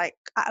men, like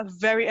at a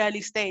very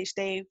early stage,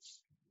 they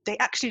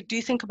actually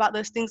do think about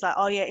those things, like,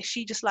 oh yeah, is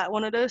she just like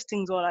one of those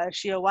things, or like is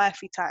she a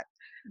wifey type?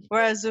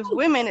 Whereas with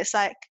women, it's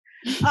like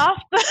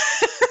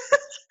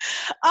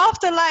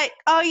after like,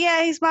 oh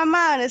yeah, he's my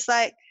man, it's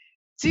like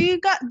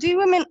do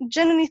women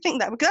generally think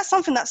that? Because that's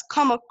something that's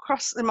come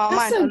across in my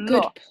That's mind a a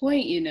good lot.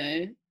 point, you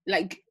know.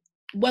 Like,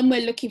 when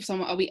we're looking for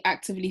someone, are we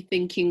actively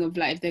thinking of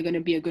like if they're going to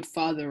be a good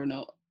father or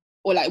not,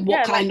 or like what Yeah,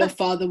 like kind of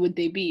father would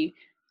they be?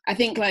 I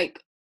think like,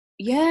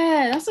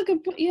 yeah, that's a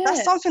good point. Yeah,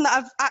 that's something that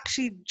I've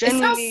actually it sounds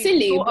genuinely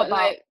silly, thought but about.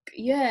 like,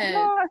 yeah,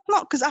 No, it's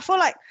not, because I feel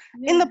like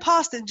in the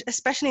past,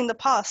 especially in the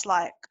past,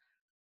 like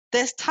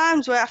there's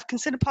times where I've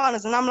considered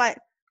partners and I'm like,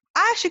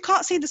 I actually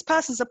can't see this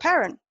person as a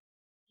parent.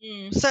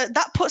 So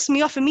that puts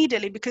me off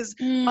immediately, because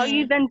are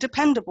you then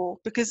dependable?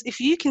 Because if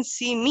you can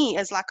see me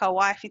as like a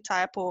wifey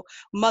type or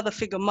mother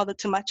figure, mother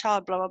to my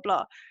child, blah, blah,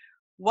 blah,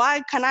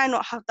 why can I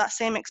not have that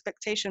same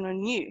expectation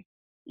on you?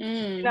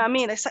 You know what I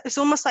mean? It's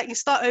almost like you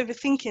start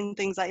overthinking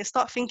things. Like you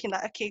start thinking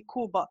like, okay,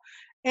 cool, but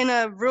in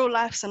a real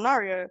life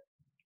scenario,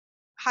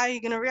 how are you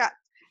going to react?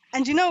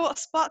 And you know what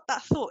sparked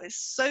that thought?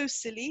 It's so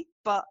silly,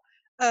 but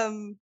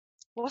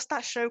what's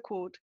that show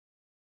called?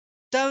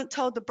 Don't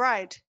Tell the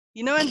Bride.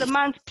 You know, and the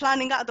man's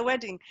planning out the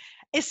wedding.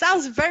 It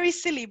sounds very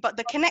silly, but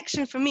the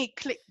connection for me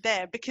clicked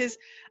there, because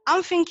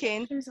I'm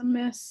thinking, it's a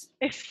mess.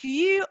 if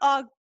you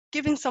are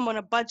giving someone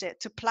a budget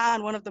to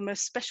plan one of the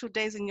most special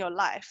days in your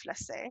life,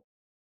 let's say,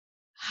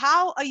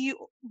 how are you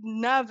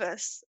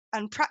nervous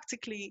and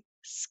practically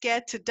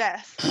scared to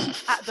death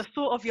at the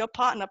thought of your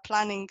partner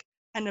planning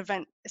an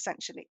event,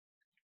 essentially?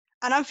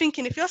 And I'm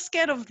thinking, if you're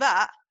scared of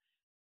that,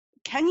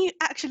 can you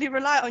actually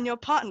rely on your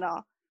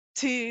partner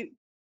to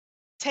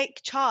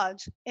take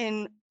charge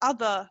in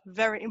other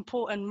very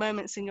important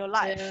moments in your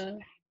life? Yeah.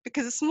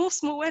 Because a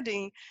small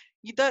wedding,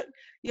 you don't,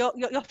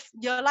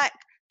 you're like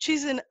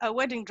choosing a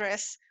wedding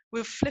dress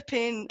with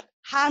flipping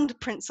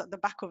handprints at the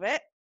back of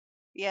it,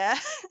 yeah.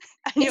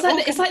 And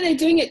It's like they're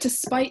doing it to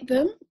spite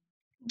them.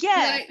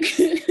 Yeah, Like,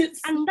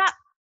 and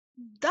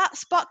that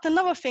sparked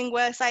another thing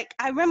where it's like,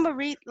 I remember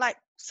like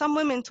some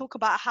women talk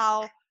about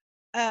how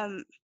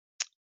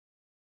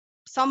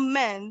some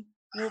men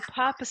will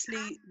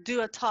purposely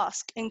do a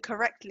task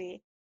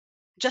incorrectly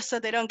just so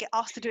they don't get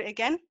asked to do it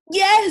again.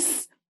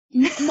 yes.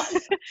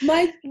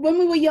 My when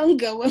we were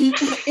younger,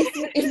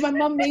 if my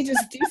mum made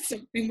us do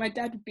something, my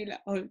dad would be like,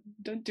 "Oh,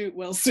 don't do it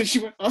well, so she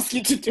won't ask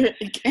you to do it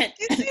again."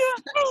 You see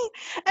what I mean?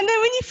 And then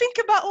when you think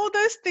about all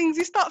those things,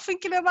 you start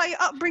thinking about your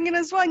upbringing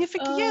as well, and you're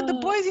thinking, yeah, the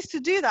boys used to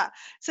do that.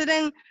 So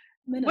then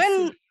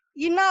when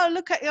you now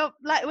look at your,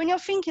 like, when you're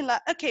thinking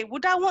like, okay,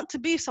 would I want to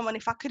be someone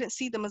if I couldn't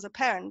see them as a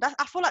parent?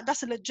 I feel like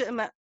that's a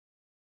legitimate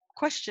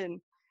question,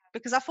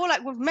 because I feel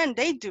like with men,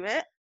 they do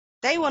it.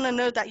 They want to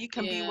know that you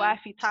can be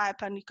wifey type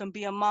and you can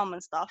be a mom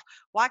and stuff.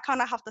 Why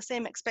can't I have the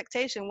same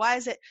expectation? Why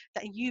is it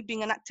that you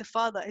being an active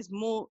father is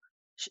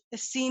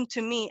seen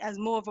to me as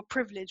more of a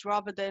privilege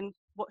rather than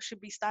what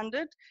should be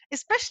standard?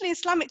 Especially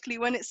Islamically,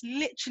 when it's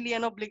literally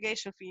an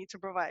obligation for you to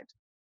provide.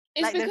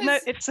 Like, there's no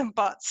ifs and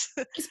buts.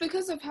 It's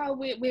because of how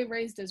we're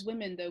raised as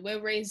women, though.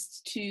 We're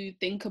raised to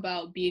think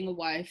about being a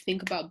wife,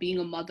 think about being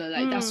a mother.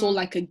 Like, that's all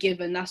like a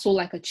given. That's all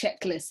like a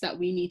checklist that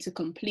we need to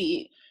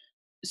complete.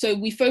 So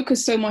we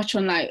focus so much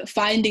on like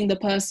finding the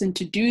person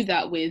to do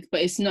that with,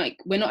 but it's not,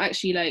 we're not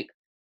actually like,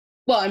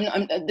 well,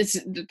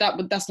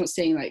 that's not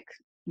saying like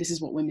this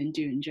is what women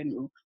do in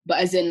general, but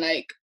as in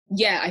like,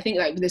 yeah, I think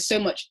like there's so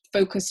much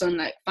focus on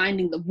like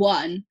finding the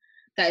one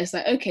that it's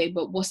like, okay,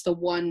 but what's the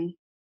one,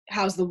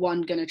 how's the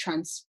one going to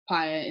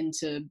transpire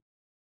into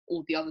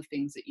all the other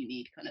things that you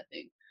need, kind of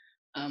thing.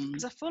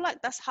 Because I feel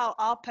like that's how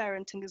our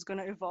parenting is going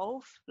to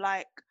evolve.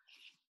 Like,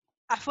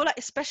 I feel like,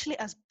 especially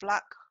as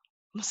Black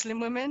Muslim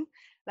women,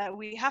 like,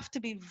 we have to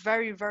be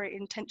very, very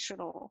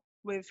intentional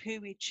with who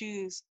we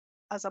choose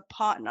as a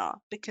partner,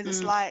 because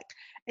it's like,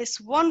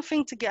 it's one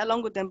thing to get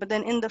along with them, but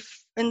then in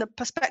the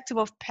perspective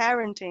of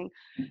parenting,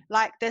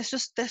 like, there's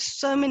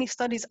so many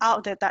studies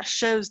out there that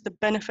shows the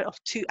benefit of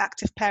two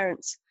active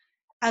parents.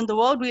 And the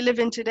world we live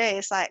in today,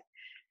 it's like,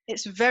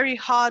 it's very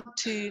hard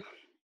to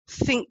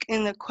think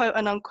in the quote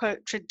and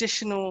unquote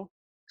traditional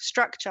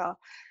structure.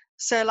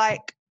 So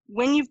like,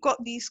 when you've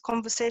got these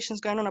conversations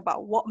going on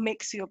about what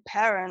makes you a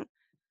parent,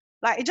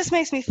 like, it just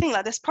makes me think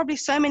like there's probably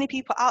so many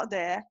people out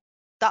there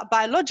that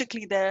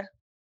biologically they're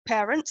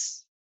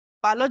parents,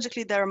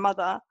 biologically they're a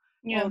mother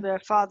or they're a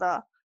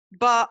father,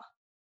 but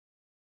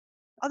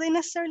are they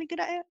necessarily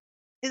good at it?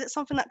 Is it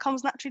something that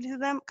comes naturally to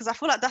them? Because I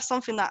feel like that's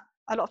something that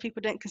a lot of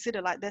people don't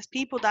consider. Like, there's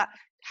people that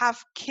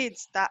have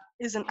kids that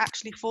isn't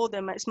actually for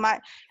them. It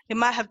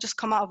might have just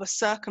come out of a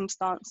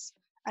circumstance,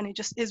 and it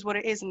just is what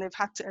it is, and they've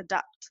had to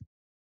adapt.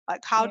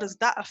 Like, how does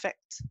that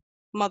affect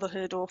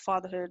motherhood or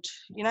fatherhood,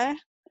 you know?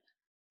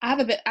 I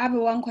have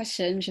one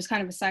question, which is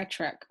kind of a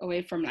sidetrack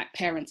away from like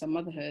parents and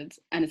motherhood,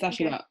 and it's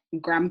actually about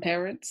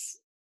grandparents.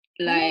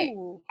 Like,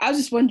 Ooh. I was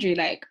just wondering,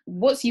 like,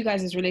 what's you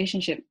guys'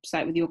 relationships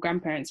like with your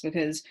grandparents?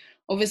 Because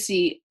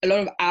obviously a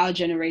lot of our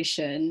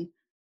generation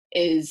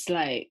is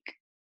like,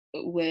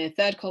 we're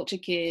third culture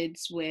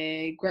kids.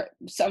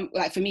 Some,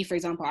 like, for me, for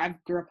example, I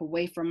grew up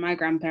away from my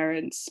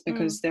grandparents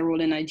because they're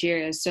all in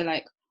Nigeria. So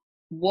like,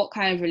 what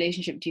kind of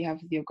relationship do you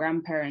have with your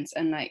grandparents?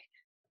 And like,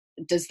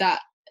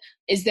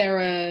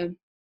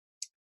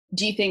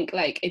 do you think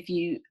like if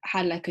you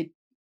had like a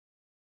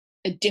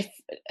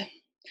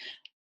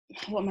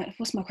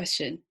what's my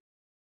question?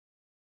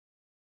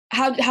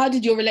 How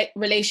did your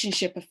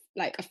relationship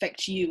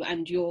affect you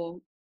and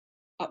your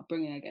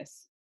upbringing, I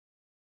guess?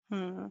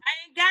 Hmm. I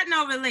ain't got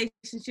no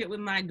relationship with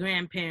my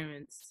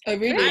grandparents. Oh,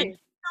 really?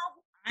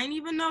 I ain't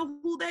even know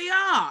who they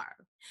are.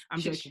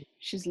 I'm joking.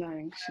 She's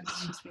lying.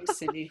 She's very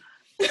silly.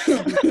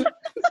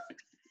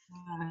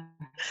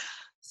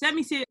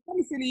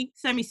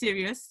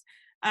 Semi-serious.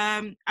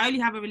 I only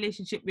have a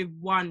relationship with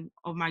one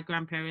of my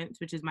grandparents,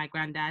 which is my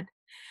granddad,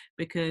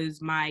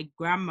 because my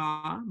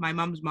grandma, my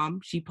mum's mum,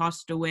 she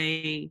passed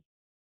away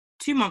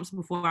 2 months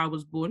before I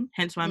was born.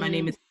 Hence why my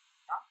name is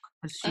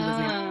because she was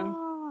named.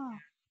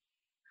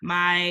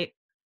 My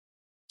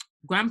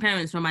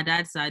grandparents from my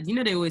dad's side, you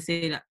know, they always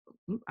say that.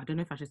 I don't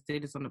know if I should say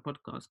this on the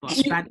podcast, but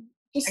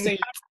Just say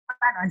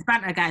it's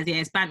banter, guys. Yeah,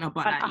 it's banter,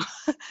 but like,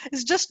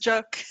 it's just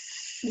joke.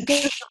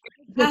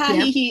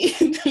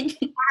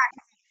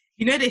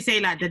 you know, they say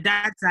like the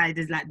dad side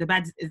is like the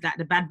bad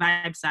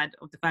vibe side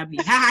of the family.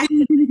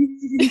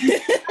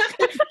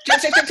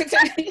 Joking.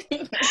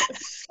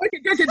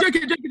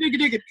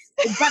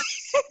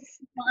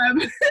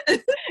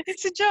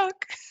 It's a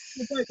joke.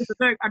 It's a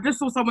joke. I just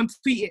saw someone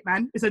tweet it,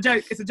 man. It's a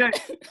joke. That's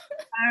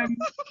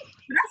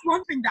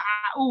one thing that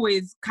I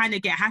always kind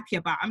of get happy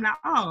about. I'm like,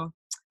 oh,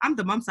 I'm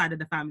the mum side of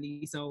the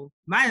family, so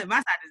my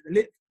side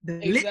is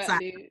the lit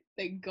side.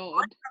 Thank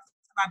God.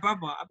 My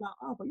brother, I'm like,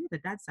 oh, but you're the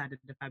dad side of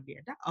the family,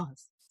 and that's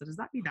us. So does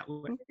that mean that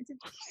we're?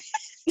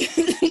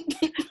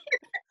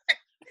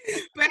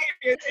 But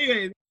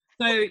anyways,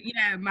 so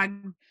yeah, my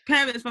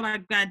parents from my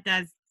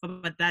dad's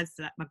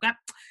side,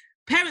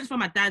 parents from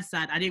my dad's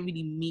side, I didn't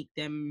really meet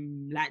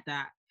them like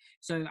that.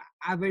 So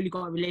I've only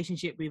got a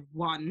relationship with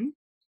one.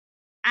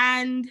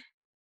 And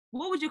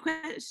what was your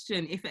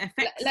question? If it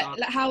affects like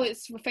how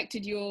it's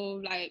affected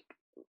your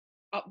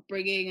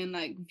upbringing and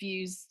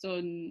views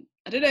on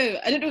I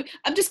don't know.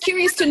 I'm just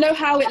curious to know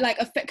how it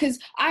affect, because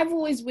I've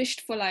always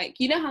wished for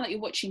you know how you're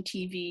watching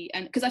TV,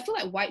 and because I feel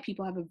like white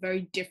people have a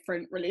very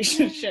different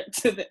relationship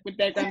with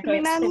their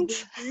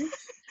grandparents.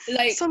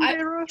 I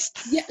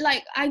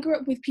grew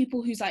up with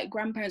people whose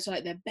grandparents are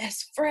their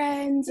best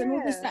friends and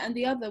all this, that, and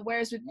the other.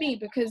 Whereas with me,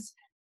 because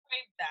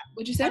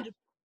what'd you say?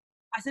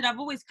 I said I've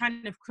always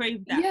kind of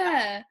craved that.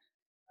 Yeah.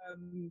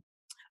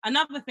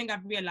 Another thing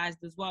I've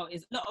realized as well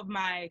is a lot of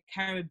my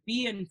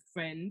Caribbean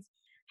friends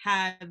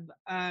have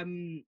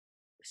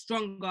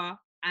stronger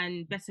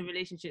and better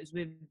relationships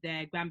with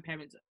their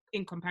grandparents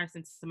in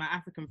comparison to my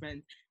African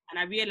friends. And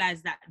I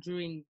realized that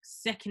during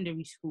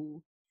secondary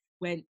school,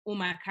 when all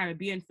my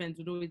Caribbean friends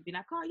would always be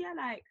like, oh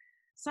yeah,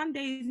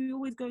 Sundays we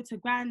always go to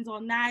Grands or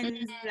Nines,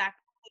 and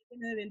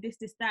this,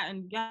 that,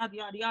 and yada,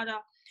 yada,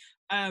 yada.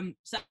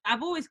 So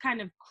I've always kind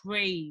of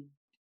craved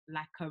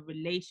a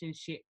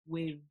relationship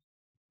with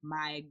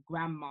my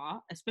grandma,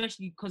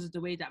 especially because of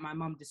the way that my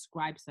mum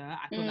describes her.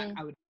 I feel like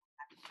I would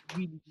have a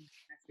really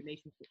nice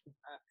relationship with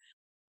her.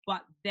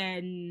 But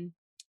then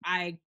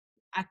I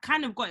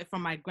kind of got it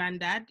from my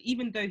granddad,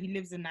 even though he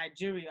lives in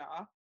Nigeria.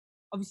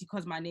 Obviously,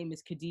 because my name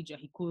is Khadija,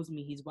 he calls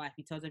me his wife.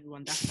 He tells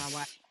everyone that's my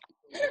wife.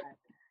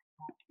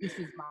 This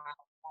is my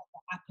the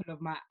apple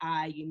of my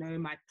eye,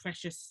 my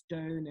precious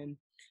stone, and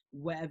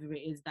whatever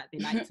it is that they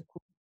like to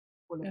call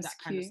all of that's that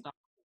kind cute. of stuff.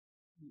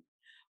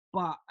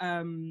 But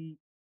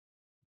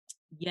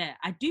yeah,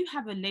 I do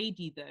have a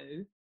lady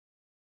though.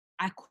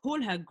 I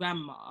call her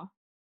grandma,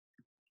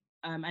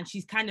 and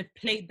she's kind of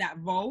played that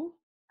role,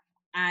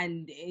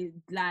 and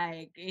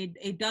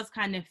it does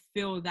kind of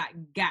fill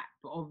that gap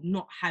of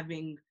not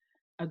having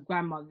a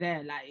grandma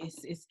there.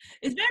 It's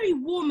very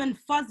warm and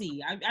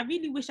fuzzy. I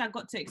really wish I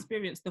got to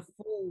experience the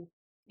full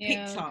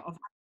picture of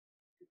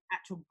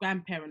actual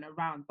grandparent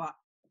around, but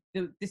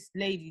this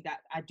lady that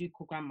I do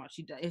call grandma,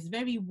 it's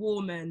very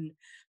warm and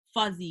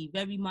fuzzy,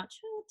 very much,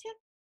 oh, take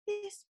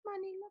this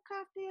money, look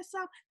after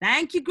yourself.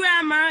 Thank you,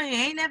 grandma. You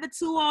ain't never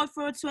too old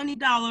for a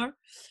 $20.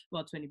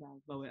 Well, $20,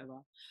 but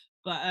whatever.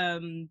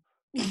 But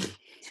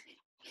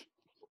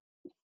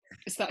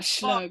it's that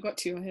schlo got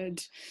to your head.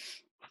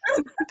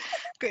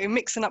 Got you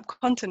mixing up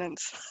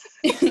continents.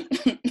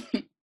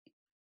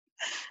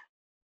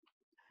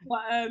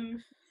 But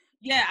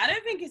yeah, I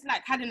don't think it's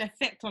had an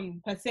effect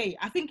on per se.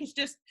 I think it's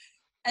just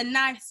a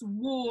nice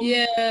warm,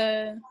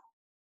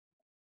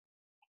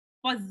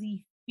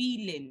 fuzzy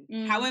feeling.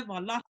 However,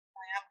 last thing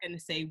I am going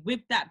to say,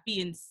 with that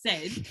being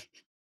said,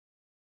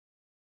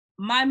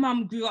 my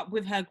mum grew up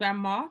with her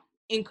grandma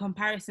in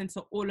comparison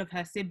to all of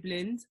her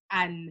siblings,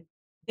 and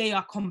they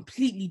are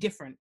completely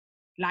different.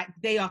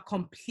 They are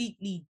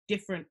completely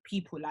different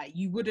people.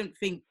 You wouldn't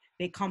think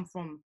they come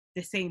from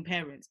the same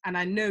parents. And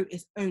I know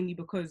it's only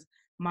because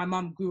my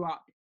mum grew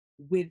up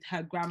with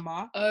her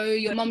grandma. Oh,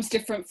 your mum's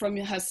different from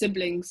her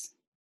siblings.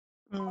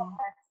 Her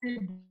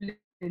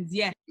siblings,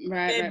 yeah.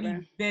 Right.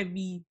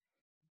 Very,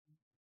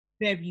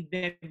 very,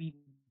 very,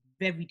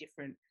 very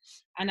different.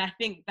 And I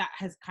think that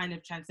has kind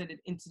of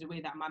transcended into the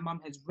way that my mum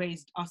has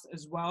raised us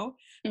as well,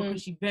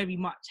 because she very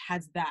much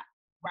has that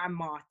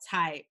grandma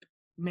type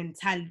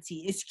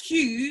mentality. It's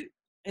cute,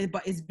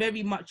 but it's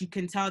very much, you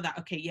can tell that,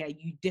 okay, yeah,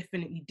 you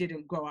definitely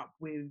didn't grow up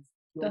with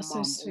your That's so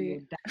mum or your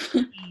sweet.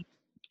 dad.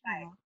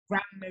 Like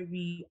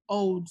grandmary,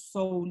 old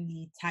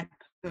soul-y type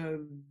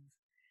of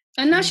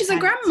And now she's a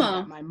mentality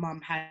grandma. that my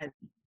mum had.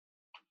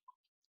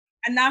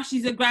 And now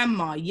she's a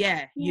grandma,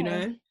 you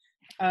know.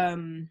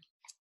 Kind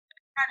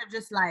of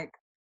just like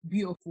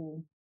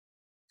beautiful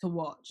to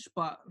watch,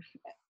 but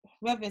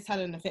whether it's had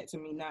an effect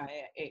on me now,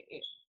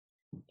 it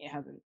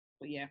hasn't.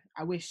 But yeah,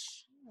 I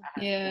wish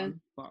I had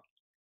one, but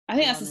I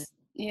think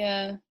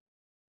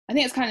I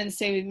think it's kind of the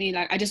same with me.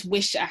 Like, I just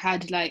wish I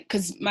had, like,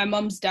 because my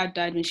mom's dad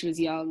died when she was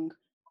young.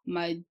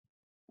 My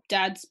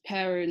dad's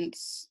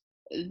parents,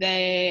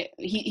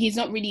 he's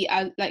not really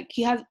like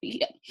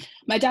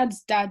my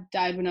dad's dad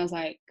died when I was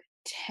like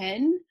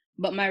 10,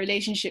 but my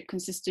relationship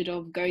consisted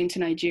of going to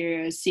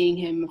Nigeria, seeing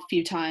him a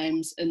few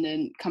times, and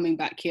then coming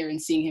back here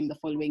and seeing him the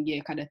following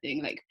year, kind of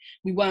thing. Like,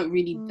 we weren't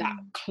really that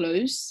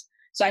close,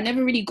 so I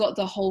never really got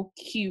the whole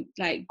cute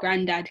like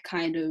granddad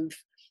kind of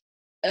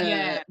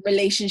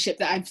relationship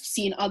that I've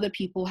seen other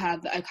people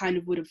have that I kind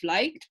of would have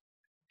liked.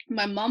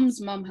 My mum's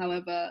mum,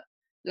 however,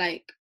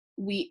 like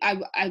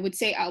I would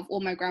say out of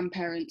all my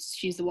grandparents,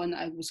 she's the one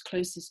that I was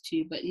closest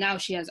to, but now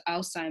she has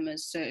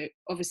Alzheimer's, so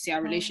obviously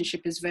our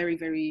relationship is very,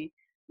 very,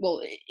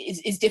 well,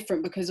 it's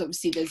different, because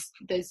obviously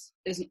there's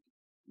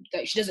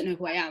like, she doesn't know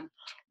who I am,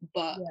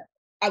 but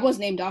I was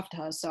named after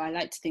her, so I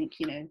like to think,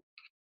 you know,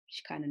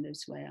 she kind of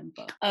knows who I am,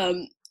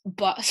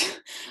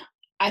 but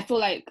I feel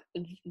like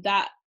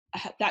that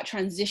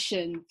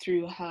transition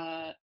through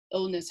her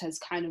illness has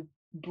kind of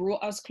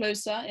brought us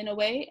closer in a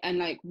way, and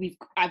like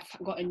I've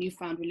got a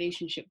newfound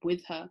relationship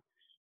with her.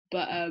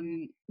 But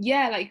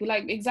yeah, like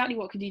exactly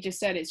what Khadija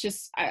said, it's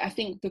just I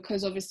think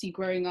because obviously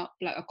growing up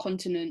like a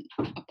continent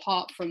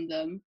apart from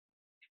them,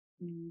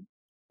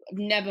 I've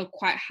never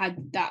quite had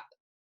that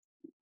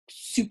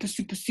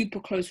super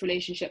close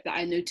relationship that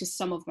I noticed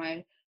some of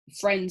my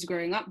friends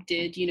growing up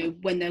did, you know,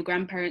 when their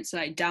grandparents are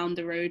like down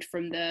the road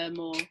from them,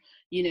 or,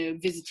 you know,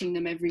 visiting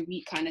them every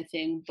week kind of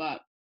thing.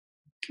 But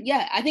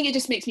yeah, I think it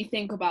just makes me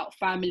think about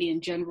family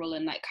in general,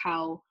 and like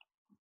how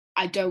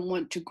I don't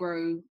want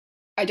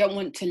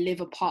to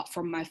live apart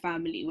from my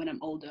family when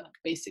I'm older,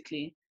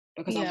 basically,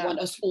 because I want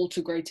us all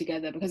to grow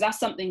together, because that's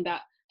something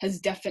that has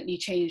definitely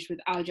changed with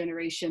our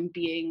generation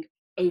being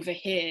over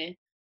here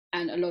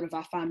and a lot of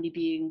our family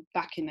being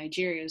back in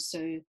Nigeria.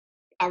 So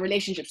our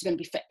relationship is going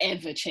to be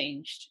forever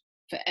changed.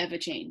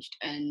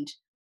 And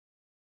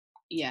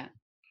yeah,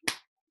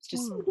 it's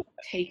just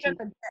taking.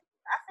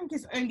 I think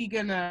it's only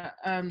gonna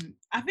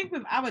I think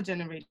with our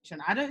generation,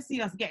 I don't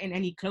see us getting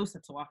any closer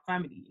to our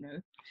family, you know.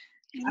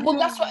 Well,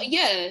 that's what,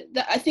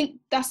 I think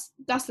that's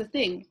the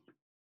thing.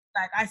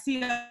 Like, I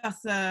see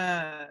us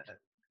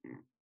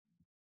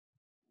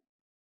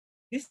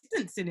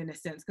distancing in a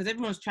sense, because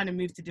everyone's trying to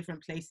move to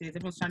different places,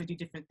 everyone's trying to do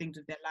different things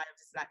with their lives.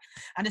 It's like,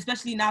 and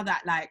especially now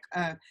that like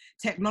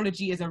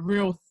technology is a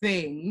real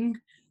thing,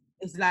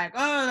 it's like,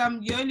 oh,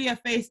 you're only a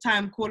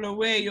FaceTime call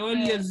away, you're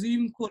only a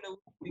Zoom call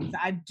away. So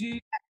I do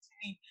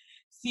actually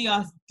see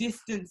us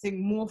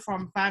distancing more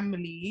from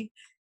family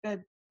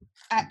than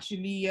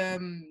actually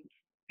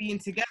being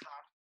together.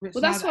 Which,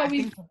 well, that's why I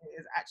think of it,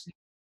 is actually.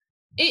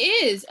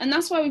 It is, and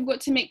that's why we've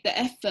got to make the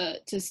effort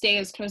to stay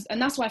as close. And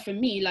that's why for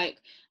me, like,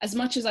 as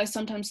much as I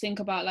sometimes think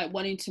about like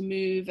wanting to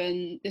move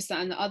and this,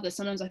 that, and the other,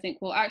 sometimes I think,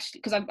 well,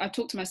 actually, because I've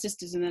talked to my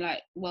sisters and they're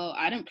like, well,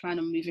 I don't plan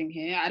on moving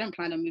here, I don't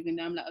plan on moving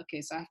there. I'm like,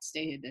 okay, so I have to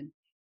stay here then.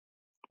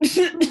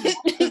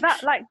 Is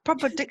that like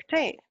proper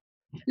dictate?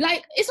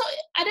 Like, it's not,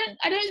 I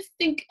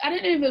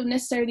don't know if it'll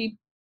necessarily,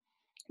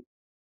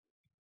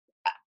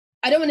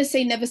 I don't want to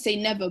say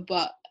never,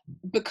 but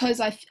because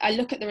I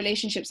look at the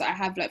relationships that I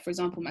have, like, for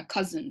example, my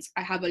cousins,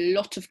 I have a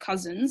lot of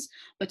cousins,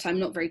 but I'm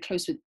not very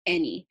close with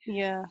any.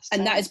 Yeah.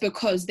 And that is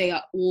because they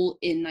are all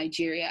in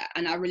Nigeria,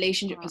 and our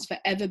relationship has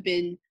forever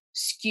been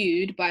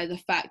skewed by the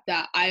fact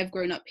that I have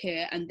grown up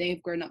here and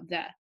they've grown up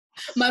there.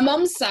 My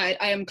mom's side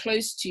I am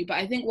close to, but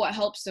I think what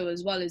helps though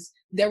as well is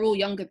they're all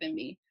younger than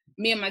me.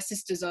 Me and my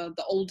sisters are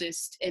the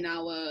oldest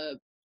on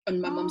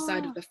my mom's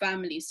side of the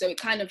family, so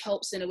it kind of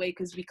helps in a way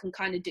because we can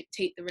kind of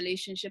dictate the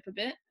relationship a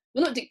bit.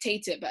 Well, not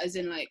dictate it, but as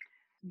in like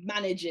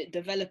manage it,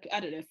 develop it,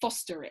 I don't know,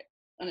 foster it.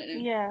 I don't know.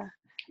 Yeah.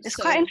 It's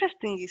quite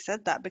interesting you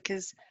said that,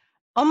 because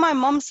on my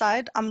mom's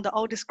side, I'm the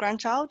oldest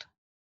grandchild.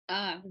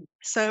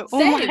 So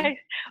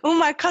all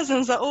my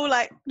cousins are all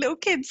like little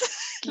kids.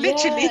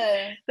 Literally.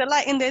 They're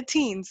like in their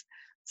teens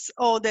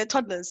or they're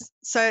toddlers.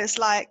 So it's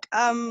like,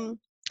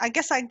 I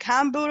guess I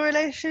can build a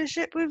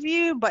relationship with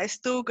you, but it's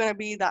still gonna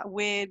be that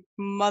weird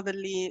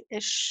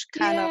motherly-ish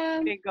kind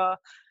of figure.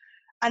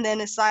 And then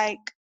it's like,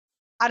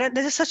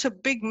 there's just such a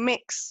big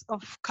mix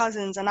of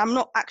cousins, and I'm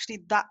not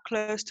actually that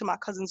close to my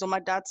cousins on my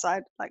dad's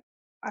side, like,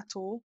 at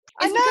all.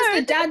 It's because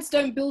the dads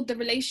don't build the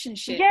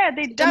relationship. Yeah,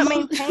 they don't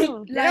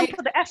maintain. They don't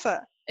put the effort.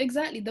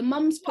 Exactly. The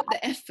mums put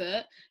the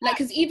effort. Like,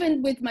 because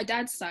even with my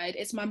dad's side,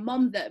 it's my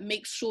mum that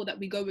makes sure that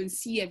we go and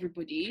see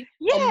everybody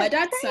on my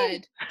dad's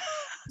side.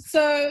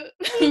 So,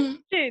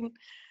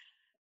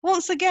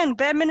 once again,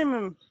 bare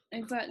minimum.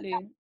 Exactly.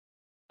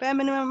 Bare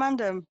minimum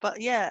random.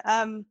 But yeah,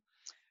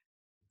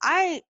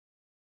 I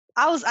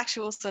I was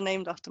actually also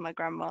named after my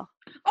grandma.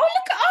 Oh,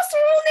 look at us,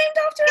 we're all named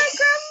after our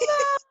grandma.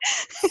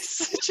 It's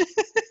such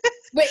a-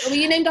 Wait, were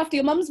you named after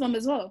your mum's mum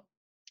as well?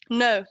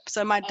 No,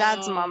 so my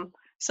dad's Oh. mum.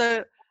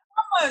 So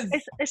Mamas.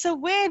 it's a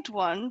weird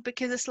one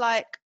because it's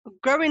like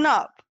growing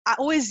up, I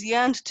always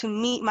yearned to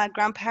meet my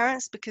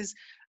grandparents because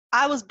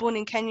I was born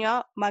in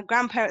Kenya. My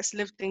grandparents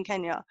lived in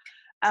Kenya,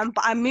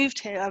 but I moved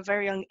here at a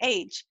very young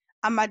age.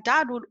 And my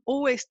dad would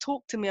always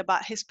talk to me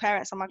about his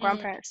parents and my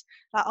grandparents.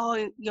 Like,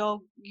 oh, your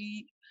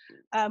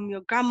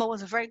grandma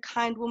was a very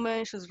kind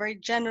woman. She was very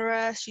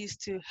generous. She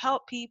used to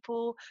help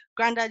people.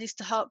 Granddad used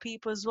to help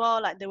people as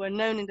well. Like they were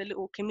known in the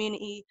little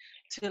community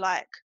to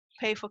like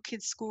pay for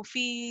kids' school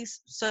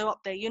fees, sew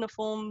up their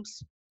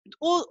uniforms,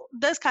 all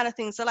those kind of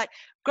things. So like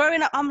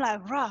growing up, I'm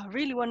like, rah, I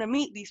really want to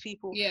meet these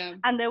people. Yeah.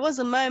 And there was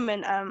a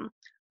moment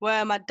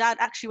where my dad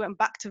actually went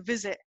back to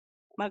visit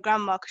my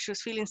grandma because she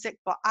was feeling sick,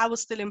 but I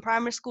was still in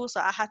primary school, so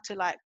I had to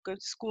like go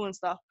to school and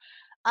stuff.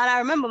 And I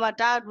remember my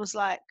dad was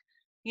like,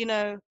 you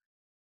know,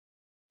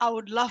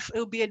 it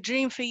would be a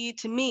dream for you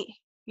to meet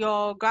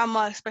your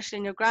grandma, especially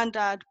and your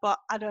granddad, but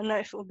I don't know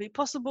if it would be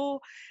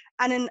possible.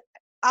 And then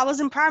I was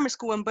in primary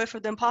school when both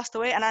of them passed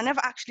away, and I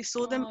never actually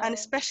saw them. And Oh.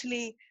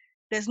 especially,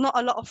 there's not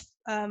a lot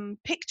of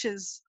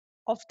pictures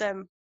of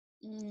them.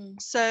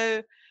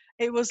 So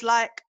it was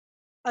like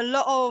a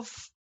lot of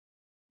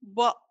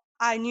what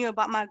I knew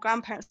about my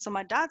grandparents on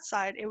my dad's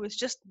side, it was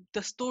just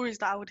the stories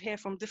that I would hear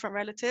from different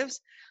relatives.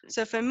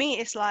 So for me,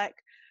 it's like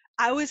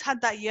I always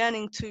had that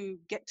yearning to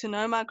get to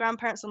know my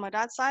grandparents on my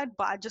dad's side,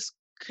 but I just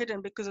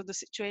couldn't because of the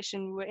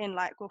situation we were in.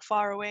 Like we're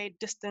far away,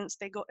 distance,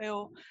 they got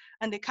ill,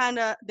 and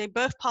they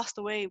both passed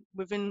away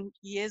within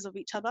years of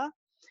each other.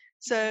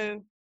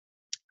 So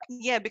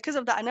yeah, because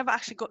of that, I never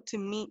actually got to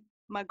meet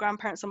my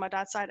grandparents on my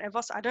dad's side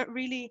ever. So I don't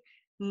really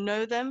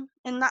know them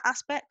in that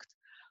aspect.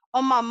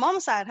 On my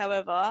mom's side,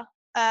 however,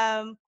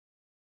 I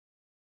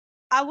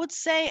would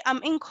say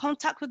I'm in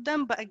contact with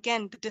them, but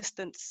again, the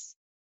distance.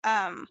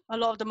 A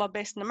lot of them are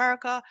based in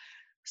America.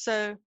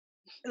 So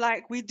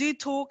like we do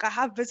talk. I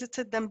have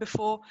visited them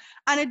before,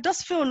 and it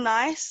does feel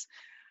nice.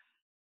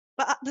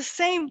 But at the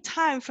same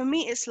time, for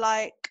me, it's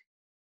like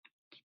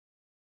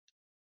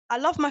I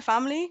love my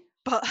family,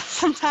 but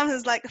sometimes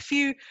there's like a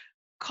few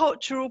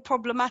cultural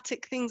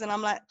problematic things, and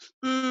I'm like,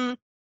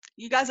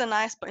 you guys are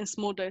nice, but in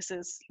small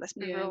doses. Let's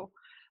be real.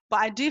 But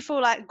I do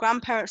feel like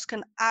grandparents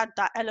can add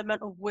that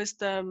element of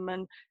wisdom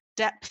and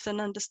depth and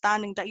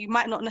understanding that you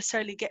might not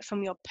necessarily get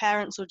from your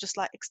parents or just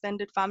like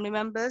extended family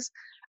members.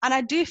 And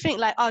I do think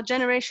like our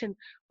generation,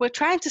 we're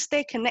trying to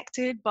stay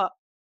connected, but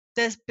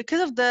there's because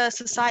of the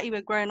society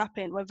we're growing up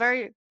in,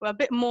 we're a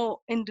bit more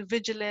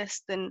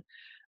individualist, and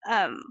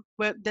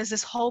where there's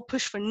this whole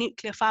push for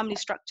nuclear family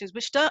structures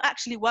which don't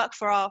actually work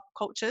for our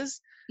cultures.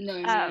 No,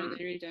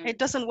 they really don't. It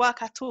doesn't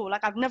work at all.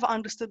 Like I've never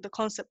understood the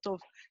concept of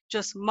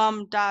just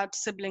mum, dad,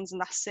 siblings, and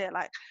that's it.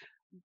 Like,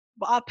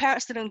 but our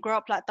parents didn't grow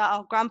up like that.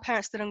 Our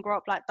grandparents didn't grow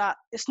up like that.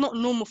 It's not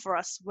normal for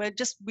us. We've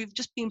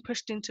just been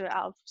pushed into it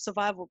out of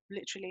survival,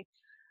 literally.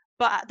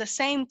 But at the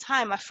same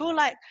time, I feel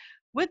like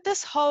with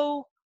this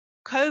whole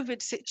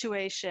COVID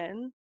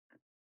situation,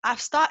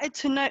 I've started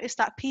to notice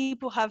that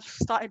people have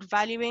started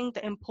valuing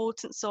the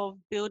importance of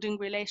building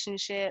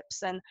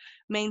relationships and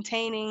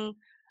maintaining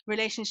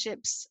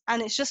relationships.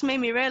 And it's just made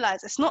me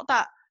realize it's not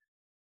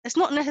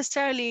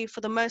necessarily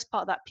for the most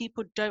part that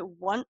people don't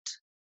want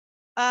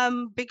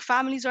big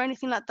families or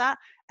anything like that.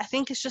 I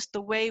think it's just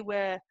the way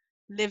we're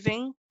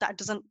living that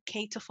doesn't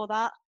cater for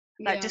that.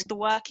 Like just the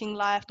working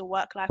life, the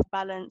work-life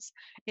balance,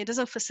 it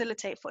doesn't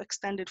facilitate for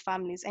extended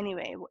families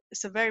anyway.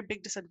 It's a very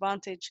big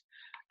disadvantage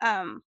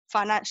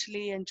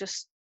financially and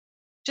just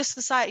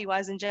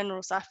society-wise in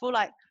general. So I feel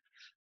like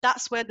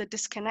that's where the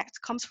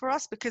disconnect comes for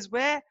us, because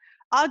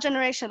our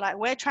generation, like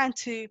we're trying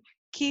to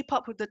keep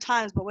up with the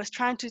times, but we're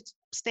trying to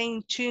stay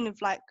in tune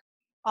with like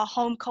our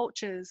home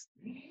cultures,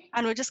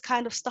 and we're just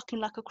kind of stuck in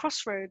like a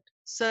crossroad.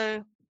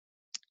 So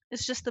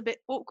it's just a bit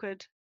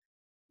awkward.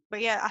 But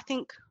yeah, I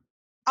think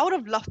I would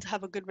have loved to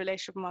have a good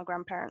relationship with my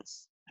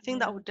grandparents. I think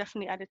that would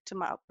definitely add it to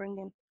my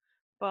upbringing.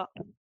 But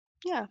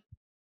yeah.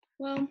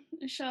 Well,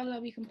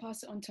 inshallah, we can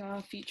pass it on to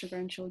our future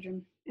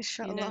grandchildren.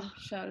 Inshallah. You know,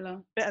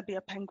 inshallah. Better be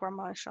a pen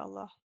grandma,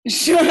 inshallah.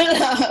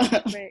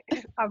 Inshallah. Wait,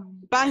 I'm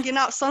banging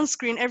out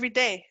sunscreen every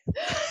day.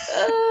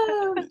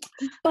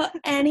 But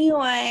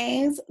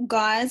anyways,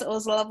 guys, it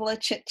was lovely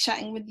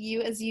chit-chatting with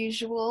you as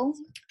usual.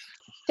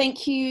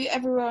 Thank you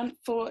everyone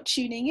for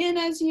tuning in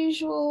as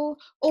usual.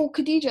 Oh,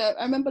 Khadija,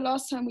 I remember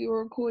last time we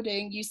were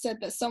recording, you said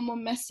that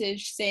someone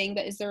messaged saying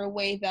that is there a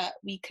way that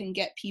we can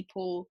get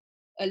people,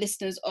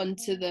 listeners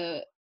onto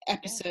the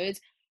episodes?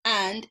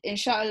 And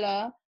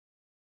inshallah,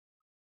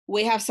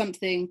 we have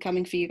something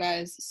coming for you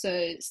guys.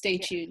 So stay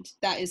tuned.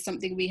 That is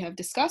something we have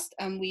discussed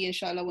and we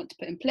inshallah want to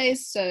put in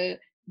place. So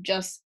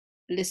just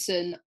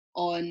listen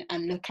on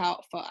and look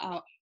out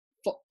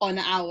on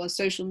our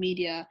social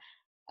media.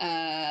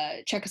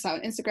 Check us out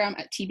on Instagram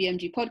at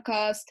TBMG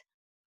Podcast.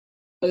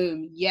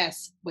 Boom.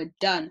 Yes, we're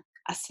done.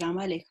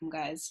 Assalamu alaikum,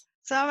 guys.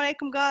 Assalamu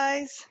alaikum,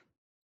 guys.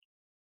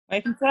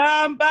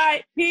 Welcome.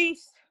 Bye.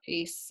 Peace.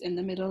 Peace in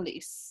the Middle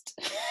East.